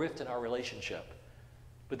little rift in our relationship.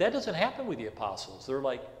 But that doesn't happen with the apostles. They're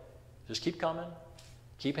like, just keep coming,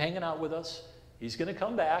 keep hanging out with us. He's going to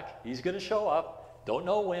come back. He's going to show up. Don't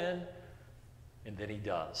know when. And then he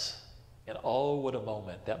does. And oh, what a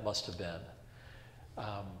moment that must have been.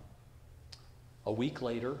 A week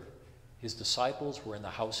later, his disciples were in the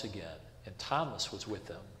house again, and Thomas was with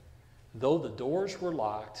them. Though the doors were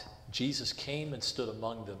locked, Jesus came and stood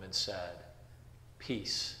among them and said,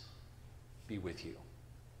 "Peace be with you."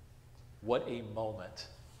 What a moment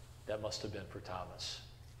that must have been for Thomas.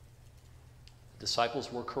 The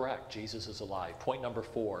disciples were correct. Jesus is alive. Point number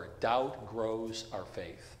 4, doubt grows our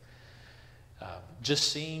faith.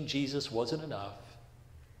 Just seeing Jesus wasn't enough.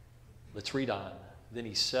 Let's read on. Then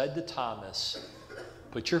he said to Thomas,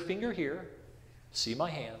 "Put your finger here. See my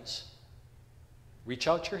hands. Reach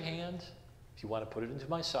out your hand. If you want to put it into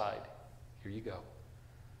my side, here you go.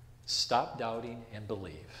 Stop doubting and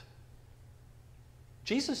believe."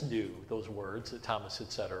 Jesus knew those words that Thomas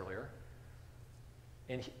had said earlier.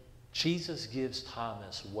 And Jesus gives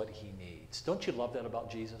Thomas what he needs. Don't you love that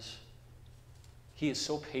about Jesus? He is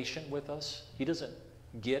so patient with us. He doesn't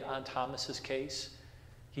get on Thomas's case.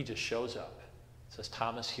 He just shows up. Says,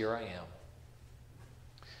 "Thomas, here I am."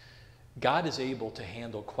 God is able to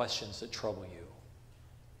handle questions that trouble you.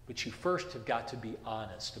 But you first have got to be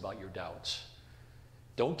honest about your doubts.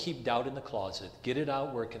 Don't keep doubt in the closet. Get it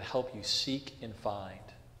out where it can help you seek and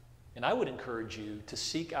find. And I would encourage you to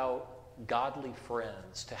seek out godly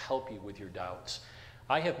friends to help you with your doubts.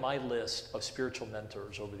 I have my list of spiritual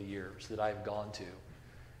mentors over the years that I've gone to.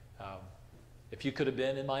 If you could have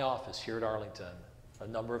been in my office here at Arlington a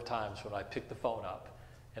number of times when I picked the phone up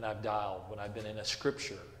and I've dialed, when I've been in a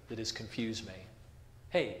scripture that has confused me,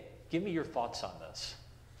 "Hey, give me your thoughts on this."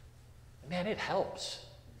 Man, it helps.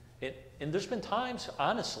 And there's been times,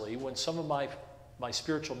 honestly, when some of my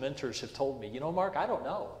spiritual mentors have told me, "Mark, I don't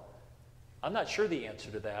know. I'm not sure the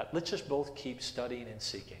answer to that. Let's just both keep studying and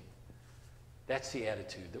seeking." That's the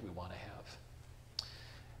attitude that we want to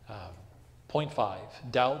have. Point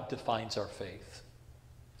 5, doubt defines our faith.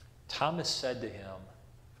 Thomas said to him,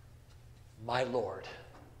 "My Lord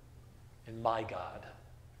and my God."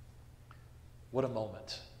 What a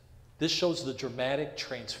moment. This shows the dramatic,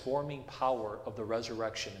 transforming power of the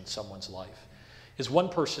resurrection in someone's life. As one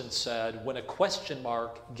person said, when a question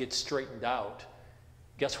mark gets straightened out,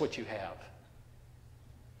 guess what you have?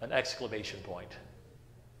 An exclamation point.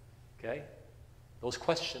 Okay? Those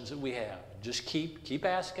questions that we have, just keep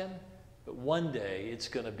asking, but one day it's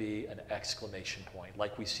going to be an exclamation point,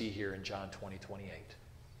 like we see here in John 20:28.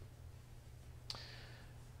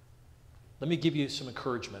 Let me give you some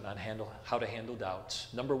encouragement on how to handle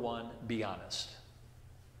doubts. Number 1, be honest.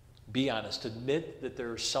 Be honest. Admit that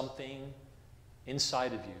there's something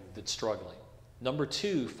inside of you that's struggling. Number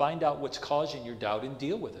 2, find out what's causing your doubt and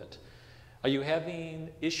deal with it. Are you having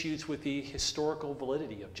issues with the historical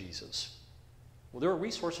validity of Jesus? Well, there are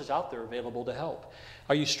resources out there available to help.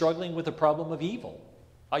 Are you struggling with the problem of evil?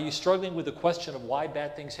 Are you struggling with the question of why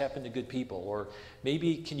bad things happen to good people? Or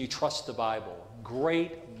maybe can you trust the Bible?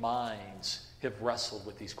 Great minds have wrestled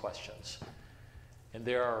with these questions. And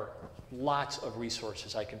there are lots of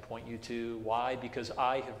resources I can point you to. Why? Because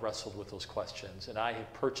I have wrestled with those questions and I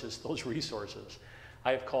have purchased those resources.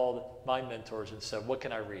 I have called my mentors and said, what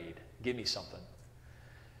can I read? Give me something.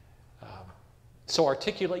 So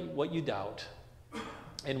articulate what you doubt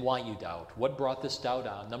and why you doubt. What brought this doubt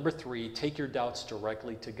on? Number 3, take your doubts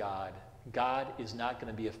directly to God. God is not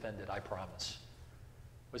going to be offended, I promise.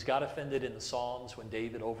 Was God offended in the Psalms when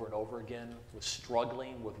David over and over again was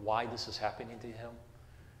struggling with why this is happening to him?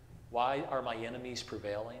 Why are my enemies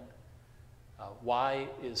prevailing? Why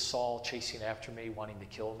is Saul chasing after me, wanting to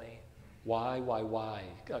kill me? Why?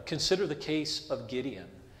 Consider the case of Gideon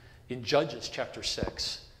in Judges chapter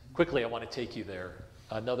 6. Quickly, I want to take you there.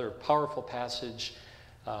 Another powerful passage.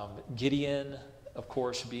 Gideon, of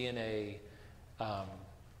course, being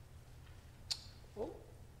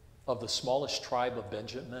of the smallest tribe of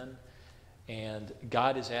Benjamin, and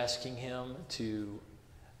God is asking him to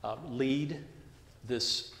lead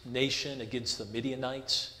this nation against the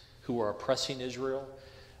Midianites who are oppressing Israel.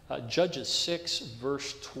 Judges 6,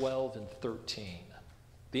 verse 12 and 13.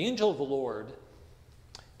 The angel of the Lord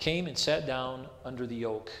came and sat down under the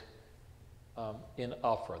oak in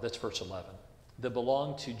Ophrah, that's verse 11, that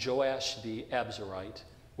belonged to Joash the Abzerite,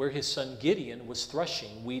 where his son Gideon was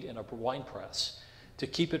threshing wheat in a winepress to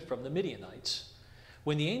keep it from the Midianites.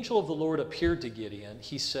 When the angel of the Lord appeared to Gideon,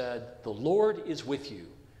 he said, "The Lord is with you,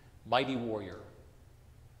 mighty warrior."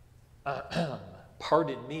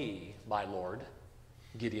 "Pardon me, my Lord,"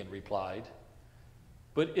 Gideon replied.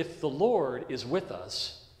 "But if the Lord is with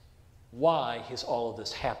us, why has all of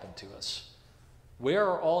this happened to us? Where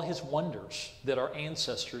are all his wonders that our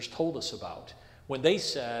ancestors told us about when they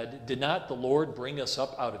said, 'Did not the Lord bring us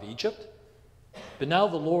up out of Egypt?' But now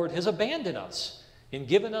the Lord has abandoned us and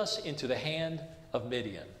given us into the hand of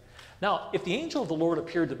Midian." Now, if the angel of the Lord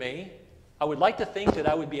appeared to me, I would like to think that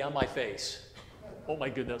I would be on my face. Oh my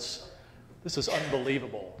goodness, this is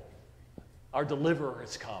unbelievable. Our deliverer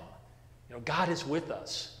has come. You know, God is with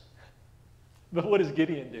us. But what does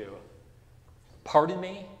Gideon do? Pardon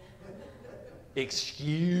me?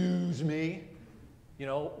 Excuse me? You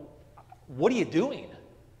know, what are you doing?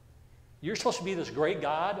 You're supposed to be this great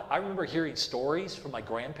God. I remember hearing stories from my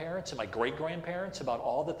grandparents and my great-grandparents about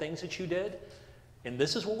all the things that you did, and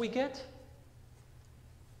this is what we get?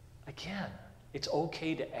 Again, it's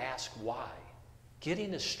okay to ask why.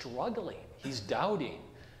 Gideon is struggling. He's doubting.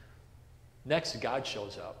 Next, God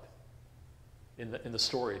shows up in the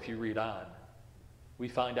story. If you read on, we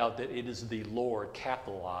find out that it is the Lord,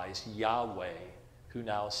 capitalized Yahweh, who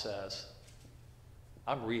now says,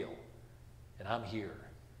 "I'm real, and I'm here,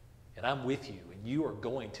 and I'm with you, and you are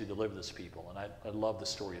going to deliver this people." And I love the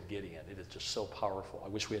story of Gideon. It is just so powerful. I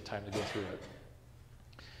wish we had time to go through it.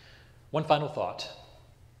 One final thought.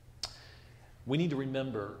 We need to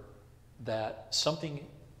remember that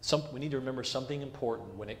we need to remember something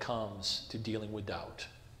important when it comes to dealing with doubt.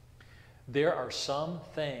 There are some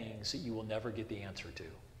things that you will never get the answer to.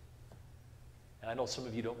 And I know some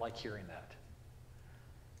of you don't like hearing that.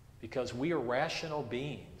 Because we are rational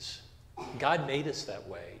beings. God made us that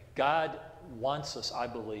way. God wants us, I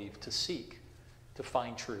believe, to seek, to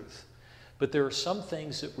find truth. But there are some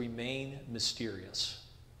things that remain mysterious.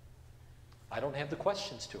 I don't have the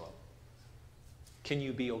questions to them. Can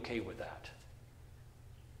you be okay with that?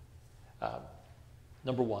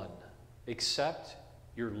 Number 1, accept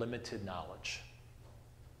your limited knowledge.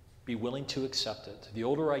 Be willing to accept it. The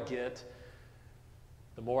older I get,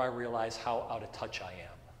 the more I realize how out of touch I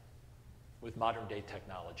am with modern day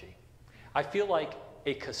technology. I feel like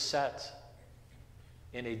a cassette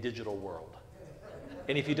in a digital world.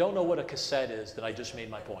 And if you don't know what a cassette is, then I just made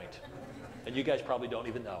my point. And you guys probably don't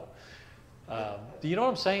even know. Do you know what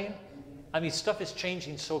I'm saying? I mean, stuff is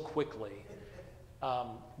changing so quickly.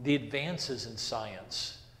 The advances in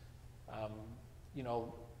science, you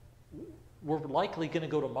know, we're likely going to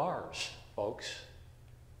go to Mars, folks,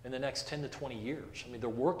 in the next 10 to 20 years. I mean, they're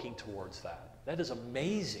working towards that. That is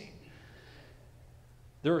amazing.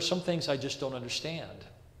 There are some things I just don't understand.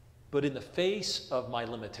 But in the face of my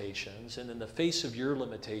limitations and in the face of your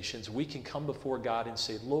limitations, we can come before God and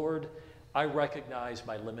say, "Lord, I recognize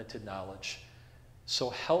my limited knowledge, so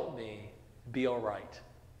help me be all right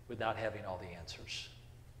with not having all the answers.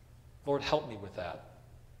 Lord, help me with that.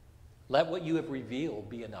 Let what you have revealed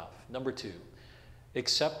be enough." Number 2,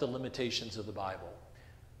 accept the limitations of the Bible.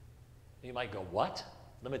 You might go, "What?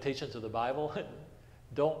 Limitations of the Bible,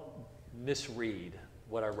 don't misread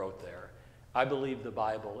what I wrote there. I believe the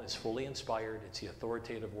Bible is fully inspired. It's the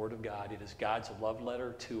authoritative Word of God. It is God's love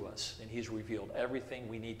letter to us, and He's revealed everything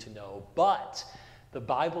we need to know. But the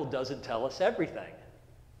Bible doesn't tell us everything.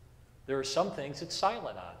 There are some things it's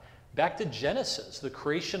silent on. Back to Genesis, the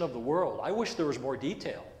creation of the world. I wish there was more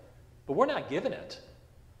detail, but we're not given it.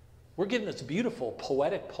 We're given this beautiful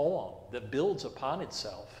poetic poem that builds upon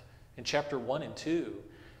itself in chapter 1 and 2,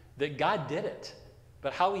 that God did it.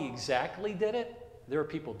 But how He exactly did it, there are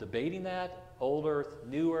people debating that. Old earth,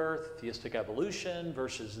 new earth, theistic evolution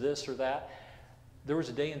versus this or that. There was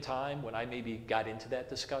a day and time when I maybe got into that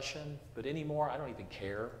discussion, but anymore I don't even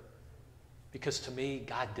care. Because to me,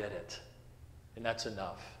 God did it. And that's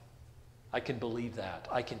enough. I can believe that.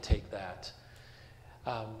 I can take that.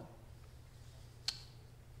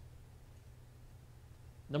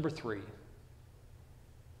 Number 3.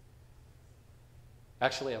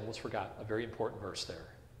 Actually, I almost forgot a very important verse there.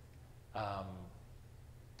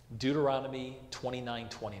 Deuteronomy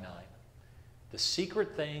 29:29. The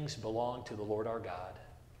secret things belong to the Lord our God,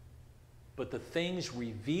 but the things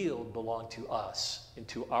revealed belong to us and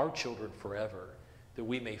to our children forever, that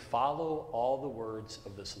we may follow all the words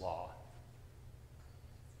of this law.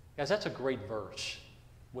 Guys, that's a great verse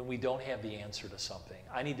when we don't have the answer to something.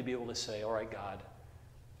 I need to be able to say, all right, God,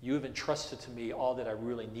 you have entrusted to me all that I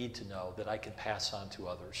really need to know that I can pass on to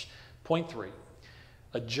others. Point 3,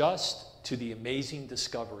 adjust to the amazing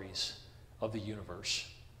discoveries of the universe.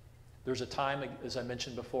 There's a time, as I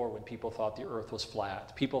mentioned before, when people thought the earth was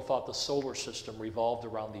flat. People thought the solar system revolved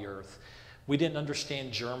around the earth. We didn't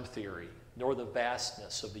understand germ theory, nor the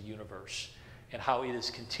vastness of the universe, and how it is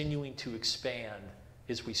continuing to expand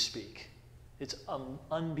as we speak. It's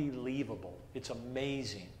unbelievable. It's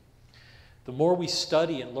amazing. The more we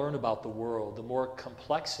study and learn about the world, the more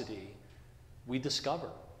complexity we discover.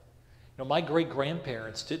 You know, my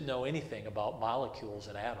great-grandparents didn't know anything about molecules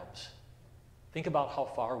and atoms. Think about how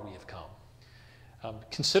far we have come.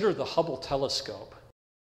 Consider the Hubble telescope.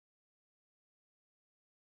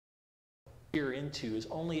 Here into is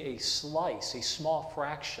only a slice, a small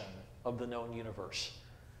fraction of the known universe.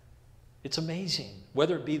 It's amazing.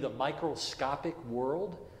 Whether it be the microscopic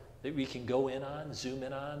world that we can go in on, zoom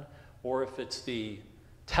in on, or if it's the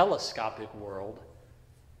telescopic world,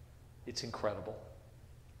 it's incredible.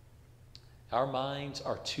 Our minds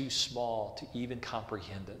are too small to even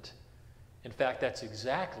comprehend it. In fact, that's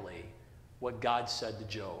exactly what God said to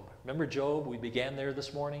Job. Remember Job? We began there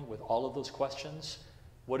this morning with all of those questions.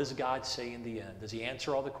 What does God say in the end? Does He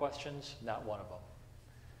answer all the questions? Not one of them.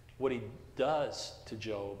 What He does to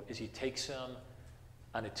Job is He takes him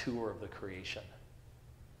on a tour of the creation.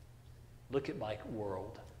 Look at my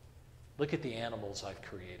world. Look at the animals I've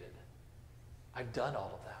created. I've done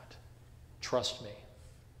all of that. Trust me.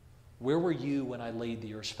 Where were you when I laid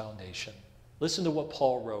the earth's foundation? Listen to what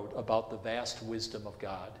Paul wrote about the vast wisdom of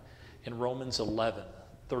God in Romans 11,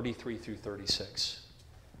 33 through 36.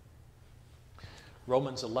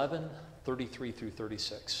 Romans 11, 33 through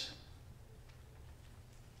 36.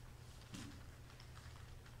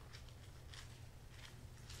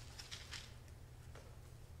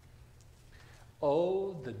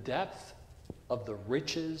 Oh, the depth of the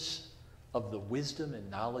riches of the wisdom and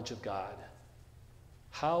knowledge of God.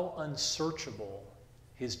 How unsearchable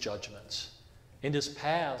His judgments, and His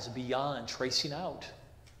paths beyond tracing out.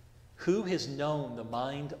 Who has known the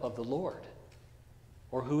mind of the Lord?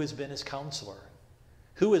 Or who has been His counselor?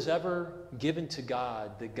 Who has ever given to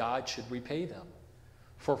God that God should repay them?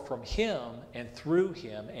 For from Him and through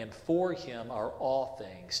Him and for Him are all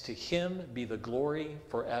things. To Him be the glory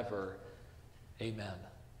forever. Amen.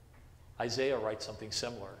 Isaiah writes something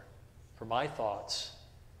similar. For my thoughts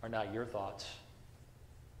are not your thoughts.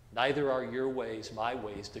 Neither are your ways my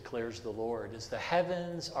ways, declares the Lord. As the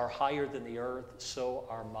heavens are higher than the earth, so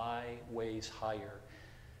are my ways higher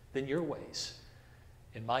than your ways,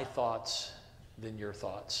 and my thoughts than your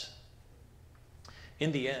thoughts.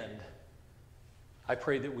 In the end, I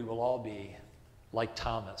pray that we will all be like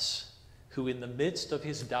Thomas, who in the midst of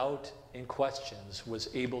his doubt and questions was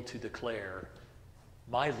able to declare,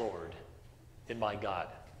 my Lord and my God.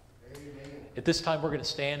 Amen. At this time, we're going to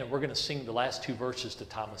stand and we're going to sing the last 2 verses to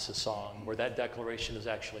Thomas's song where that declaration is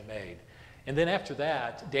actually made. And then after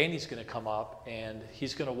that, Danny's going to come up and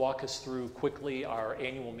he's going to walk us through quickly our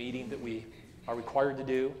annual meeting that we are required to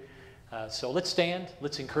do. So let's stand.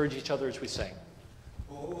 Let's encourage each other as we sing.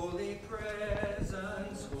 Holy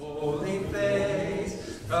presence, holy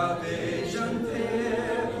face, a vision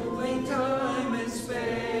filling time and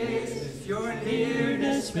space. Your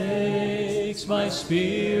nearness makes my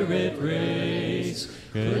spirit race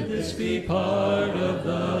Could this be part of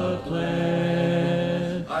the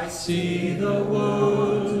plan? I see the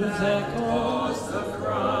wounds that caused the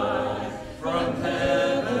cry from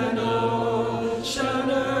heaven,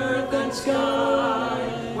 ocean, earth, and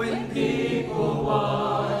sky. When people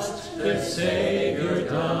watched their Savior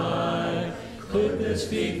die, could this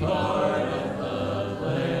be part of the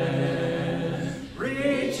plan?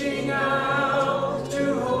 Reaching out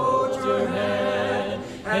to hold your hand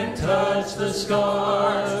and touch the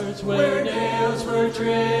scars where nails were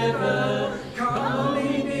driven.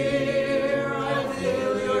 Coming near, I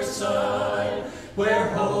feel your side, where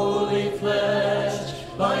holy flesh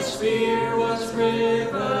by spear was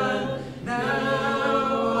riven.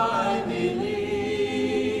 Now I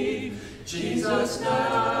believe, Jesus,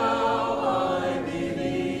 now I believe.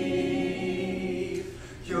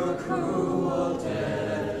 Your cruel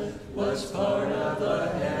death was part of the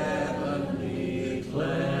heavenly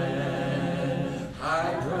plan.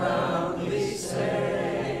 I proudly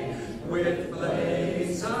say, with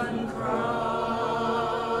blazing cry,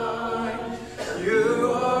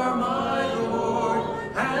 you are my Lord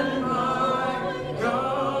and my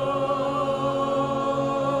God.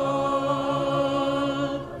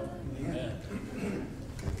 Amen.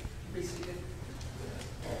 Be seated.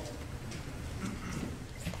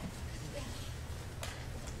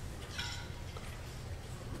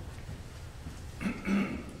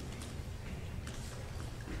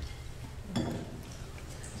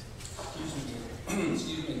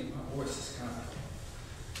 Excuse me, my voice is kind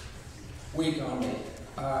of weak on me.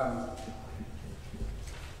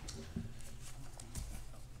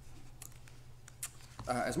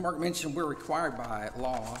 As Mark mentioned, we're required by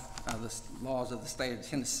law, the laws of the state of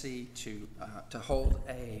Tennessee, to hold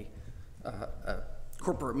a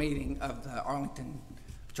corporate meeting of the Arlington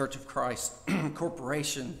Church of Christ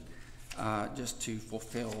Corporation, just to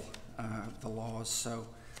fulfill the laws. So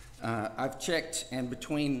I've checked, and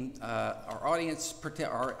between our audience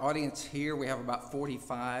here, we have about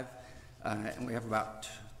 45, and we have about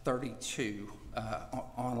 32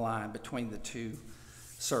 online between the two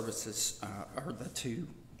services, or the two,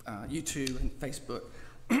 YouTube and Facebook.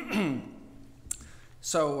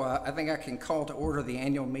 So I think I can call to order the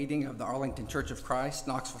annual meeting of the Arlington Church of Christ,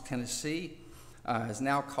 Knoxville, Tennessee. Is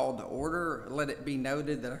now called to order. Let it be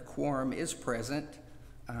noted that a quorum is present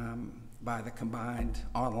by the combined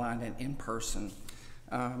online and in-person.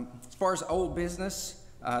 As far as old business,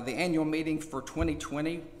 the annual meeting for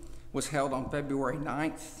 2020 was held on February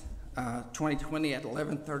 9th, 2020 at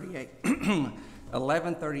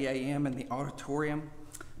 11:30 a.m. in the auditorium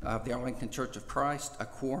of the Arlington Church of Christ. A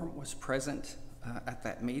quorum was present at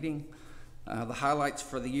that meeting. The highlights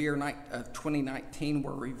for the year of 2019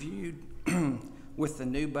 were reviewed with the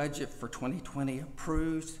new budget for 2020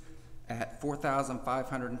 approved at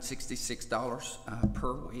 $4,566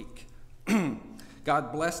 per week.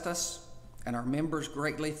 God blessed us and our members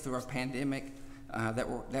greatly through a pandemic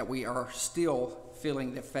that we are still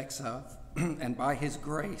feeling the effects of, and by His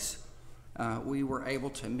grace, we were able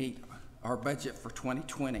to meet our budget for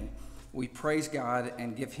 2020. We praise God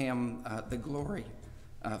and give Him the glory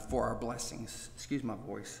for our blessings. Excuse my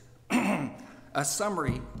voice. A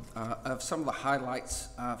summary of some of the highlights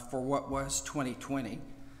for what was 2020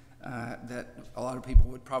 that a lot of people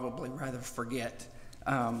would probably rather forget.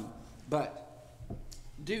 But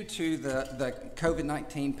due to the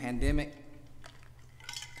COVID-19 pandemic,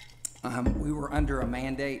 we were under a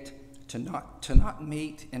mandate to not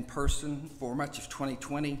meet in person for much of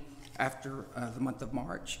 2020 after the month of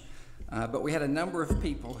March. But we had a number of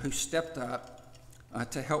people who stepped up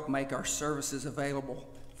to help make our services available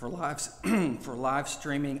for live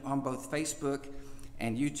streaming on both Facebook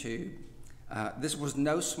and YouTube. This was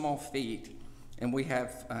no small feat, and we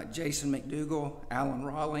have Jason McDougall, Alan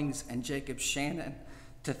Rawlings, and Jacob Shannon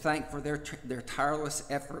to thank for their tireless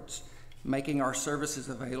efforts making our services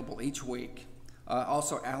available each week.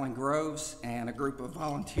 Also Alan Groves and a group of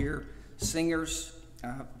volunteer singers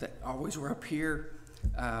that always were up here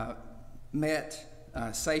met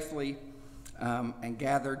safely and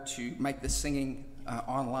gathered to make the singing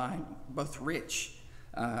online both rich,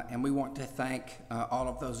 and we want to thank all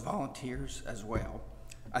of those volunteers as well.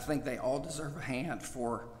 I think they all deserve a hand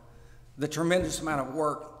for the tremendous amount of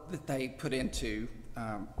work that they put into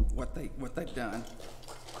what they've done.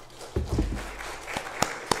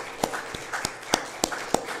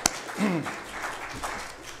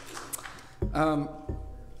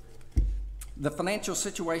 The financial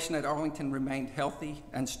situation at Arlington remained healthy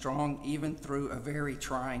and strong even through a very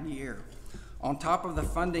trying year. On top of the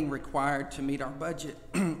funding required to meet our budget,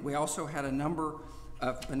 we also had a number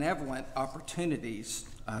of benevolent opportunities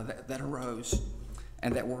that arose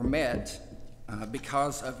and that were met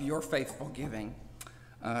because of your faithful giving.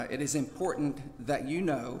 It is important that you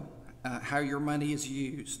know how your money is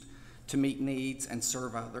used to meet needs and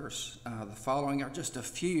serve others. The following are just a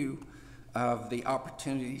few of the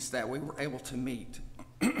opportunities that we were able to meet.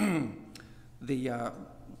 We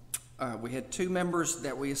had 2 members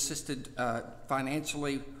that we assisted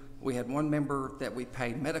financially. We had 1 member that we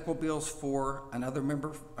paid medical bills for, another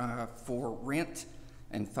member for rent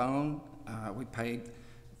and phone. We paid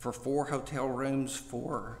for 4 hotel rooms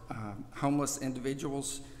for homeless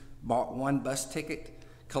individuals, bought 1 bus ticket,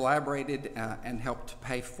 collaborated and helped to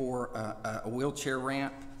pay for a wheelchair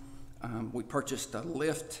ramp. We purchased a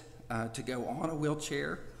lift to go on a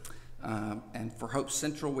wheelchair. And for Hope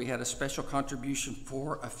Central, we had a special contribution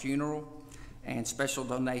for a funeral and special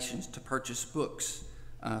donations to purchase books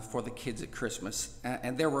for the kids at Christmas.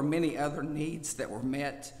 And there were many other needs that were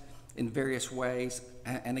met in various ways.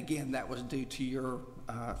 And again, that was due to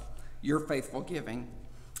your faithful giving.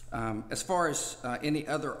 As far as any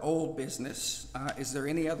other old business, is there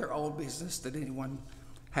any other old business that anyone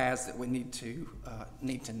has that we need to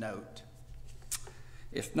note?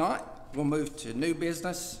 If not, we'll move to new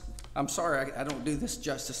business. I'm sorry, I don't do this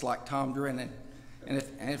justice like Tom Drennan. And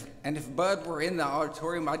if Bud were in the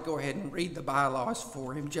auditorium, I'd go ahead and read the bylaws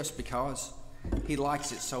for him just because he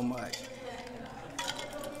likes it so much.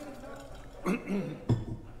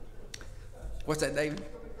 What's that, David?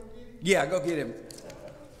 Yeah, go get him.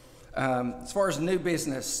 As far as new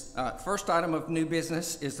business, first item of new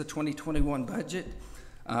business is the 2021 budget.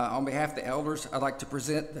 On behalf of the elders, I'd like to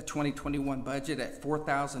present the 2021 budget at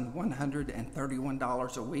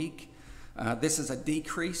 $4,131 a week. This is a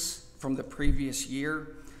decrease from the previous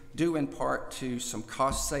year, due in part to some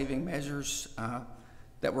cost-saving measures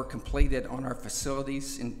that were completed on our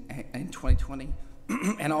facilities in 2020,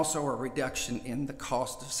 and also a reduction in the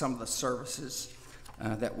cost of some of the services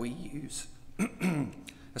that we use.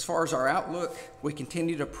 As far as our outlook, we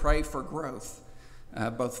continue to pray for growth,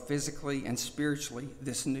 both physically and spiritually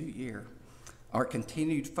this new year. Our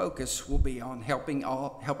continued focus will be on helping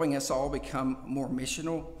us all become more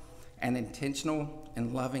missional and intentional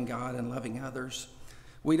in loving God and loving others.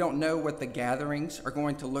 We don't know what the gatherings are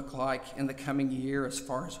going to look like in the coming year as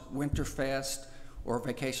far as Winterfest or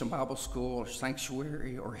Vacation Bible School or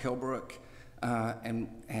Sanctuary or Hillbrook, and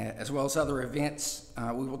as well as other events.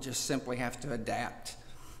 We will just simply have to adapt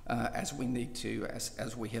as we need to,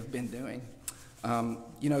 as we have been doing.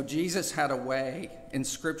 Jesus had a way in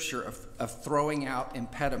Scripture of throwing out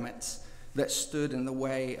impediments that stood in the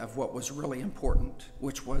way of what was really important,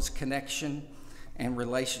 which was connection and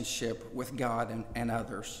relationship with God and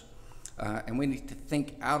others. And we need to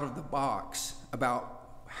think out of the box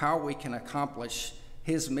about how we can accomplish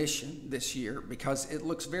His mission this year, because it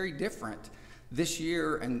looks very different this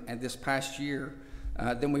year and this past year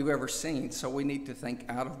than we've ever seen. So we need to think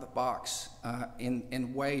out of the box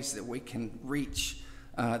in ways that we can reach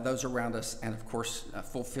those around us and, of course,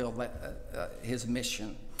 fulfill His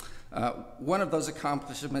mission. One of those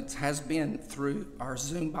accomplishments has been through our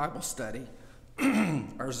Zoom Bible study,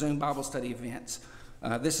 our Zoom Bible study events.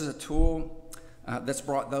 This is a tool that's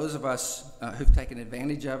brought those of us who've taken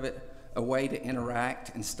advantage of it a way to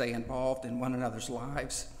interact and stay involved in one another's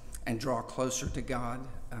lives and draw closer to God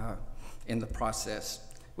in the process.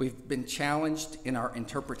 We've been challenged in our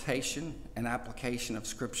interpretation and application of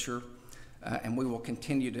Scripture, and we will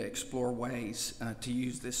continue to explore ways to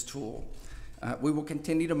use this tool. We will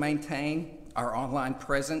continue to maintain our online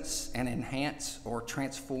presence and enhance or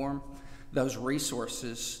transform those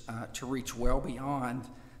resources to reach well beyond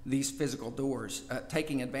these physical doors,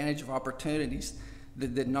 taking advantage of opportunities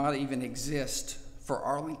that did not even exist for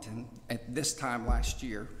Arlington at this time last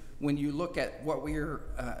year. When you look at what we're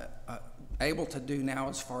able to do now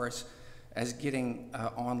as far as getting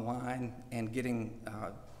online and getting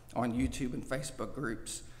on YouTube and Facebook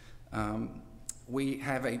groups, we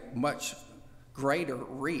have a much greater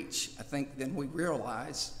reach, I think, than we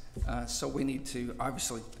realize. So we need to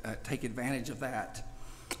obviously take advantage of that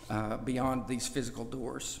beyond these physical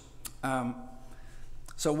doors.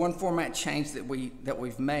 So one format change that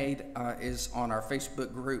we've made is on our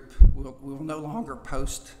Facebook group. We'll no longer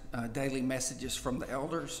post daily messages from the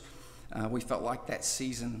elders. We felt like that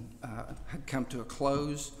season had come to a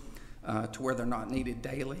close to where they're not needed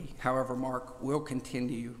daily. However, Mark will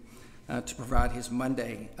continue to provide his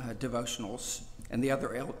Monday devotionals, and the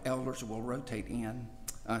other elders will rotate in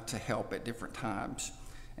to help at different times.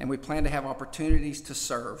 And we plan to have opportunities to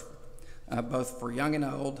serve, both for young and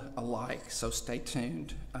old alike, so stay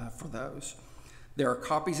tuned for those. There are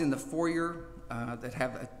copies in the foyer that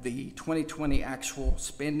have the 2020 actual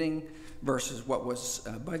spending versus what was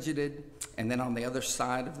budgeted. And then on the other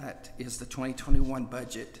side of that is the 2021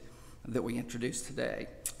 budget that we introduced today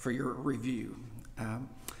for your review.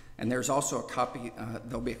 And there's also a copy,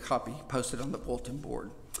 there'll be a copy posted on the bulletin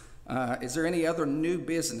board. Is there any other new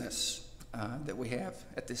business that we have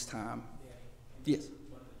at this time? Yes.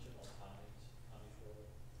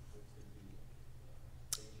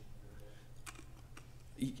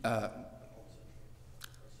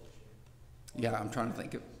 Yeah, I'm trying to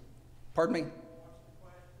think of, pardon me?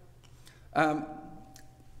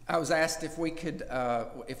 I was asked if we could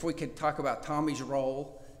talk about Tommy's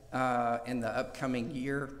role in the upcoming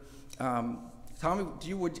year. Tommy,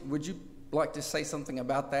 would you like to say something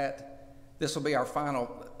about that? This will be our final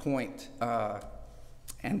point,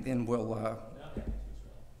 and then we'll.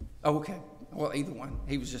 Oh, okay. Well, either one.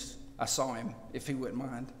 He was just. I saw him. If he wouldn't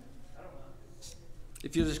mind. I don't mind.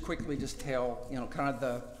 If you'll just quickly just tell, kind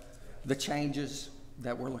of the changes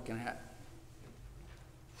that we're looking at.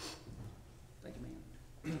 Thank you,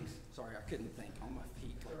 man. Sorry, I couldn't think on my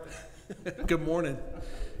feet like that. Good morning.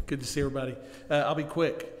 Good to see everybody. I'll be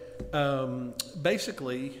quick.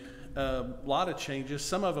 Basically, a lot of changes,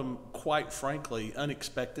 some of them, quite frankly,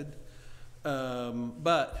 unexpected,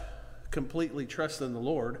 but completely trust in the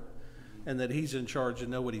Lord and that He's in charge and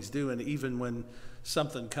know what He's doing, even when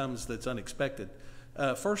something comes that's unexpected.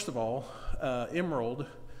 First of all, Emerald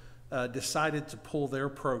decided to pull their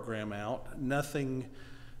program out. Nothing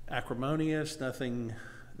acrimonious, nothing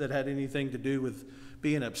that had anything to do with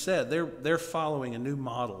being upset. They're following a new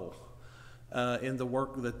model in the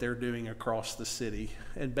work that they're doing across the city.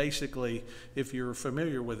 And basically, if you're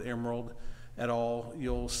familiar with Emerald at all,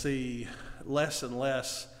 you'll see less and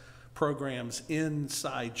less programs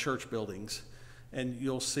inside church buildings, and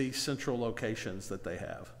you'll see central locations that they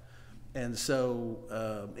have. And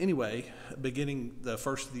so, anyway, beginning the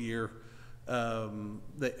first of the year,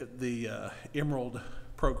 the Emerald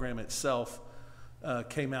program itself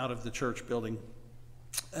came out of the church building,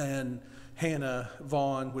 and Hannah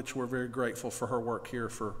Vaughn, which we're very grateful for her work here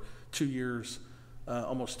for 2 years,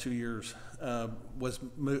 almost 2 years, was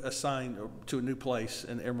assigned to a new place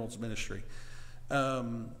in Emerald's ministry.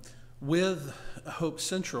 With Hope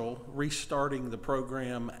Central restarting the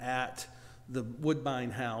program at the Woodbine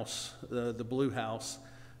House, the Blue House,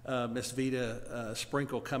 Miss Vita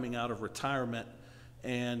Sprinkle coming out of retirement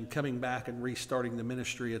and coming back and restarting the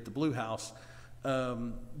ministry at the Blue House,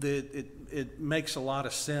 it makes a lot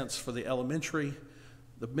of sense for the elementary,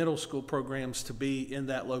 the middle school programs to be in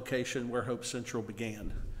that location where Hope Central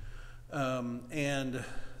began. And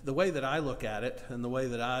the way that I look at it and the way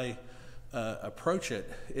that I approach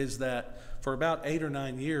it is that for about 8 or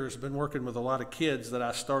 9 years, I've been working with a lot of kids that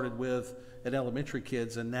I started with at elementary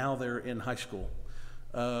kids, and now they're in high school.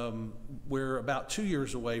 We're about 2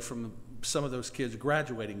 years away from some of those kids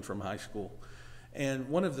graduating from high school. And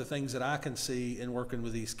one of the things that I can see in working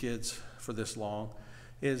with these kids for this long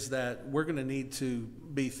is that we're going to need to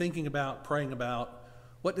be thinking about, praying about,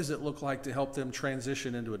 what does it look like to help them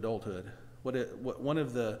transition into adulthood? One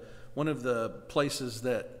of the places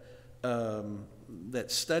that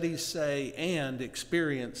that studies say and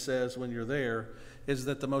experience says when you're there is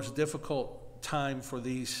that the most difficult time for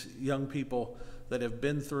these young people that have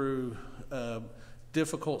been through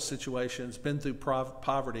difficult situations, been through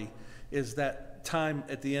poverty, is that time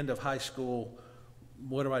at the end of high school.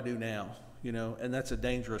 What do I do now? And that's a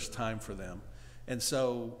dangerous time for them. And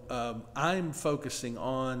so I'm focusing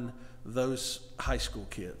on those high school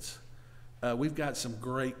kids. We've got some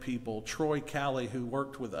great people. Troy Calley, who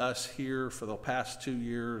worked with us here for the past 2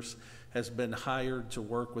 years, has been hired to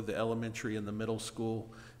work with the elementary and the middle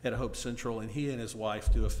school at Hope Central, and he and his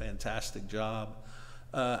wife do a fantastic job.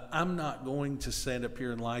 I'm not going to stand up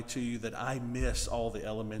here and lie to you that I miss all the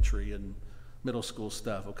elementary and middle school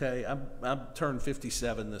stuff, okay? I'm turned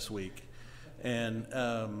 57 this week, and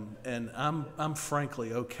I'm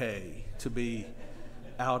frankly okay to be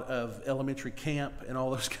out of elementary camp and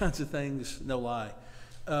all those kinds of things, no lie.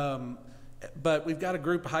 But we've got a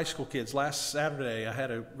group of high school kids. Last Saturday, I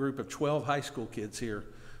had a group of 12 high school kids here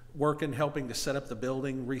working, helping to set up the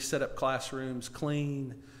building, reset up classrooms,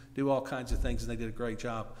 clean, do all kinds of things, and they did a great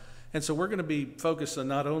job. And so we're going to be focused on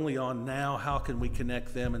not only on now, how can we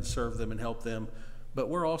connect them and serve them and help them, but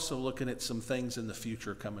we're also looking at some things in the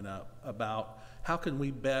future coming up about how can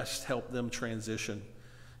we best help them transition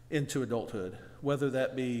into adulthood, whether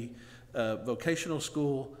that be vocational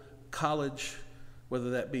school, college,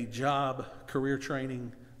 whether that be job, career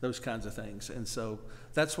training, those kinds of things. And so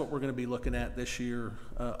that's what we're going to be looking at this year,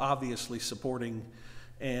 obviously supporting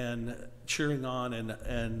and cheering on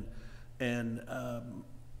and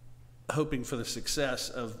hoping for the success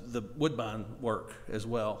of the Woodbine work as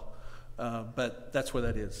well. But that's where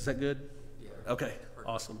that is. Is that good? Okay,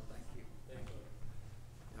 awesome.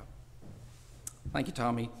 Thank you,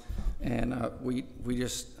 Tommy. And we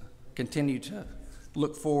just continue to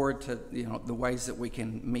look forward to the ways that we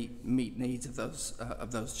can meet needs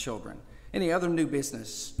of those children. Any other new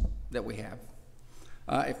business that we have?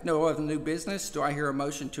 If no other new business, do I hear a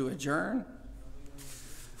motion to adjourn?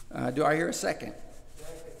 Do I hear a second?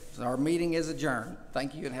 So our meeting is adjourned.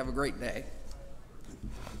 Thank you and have a great day.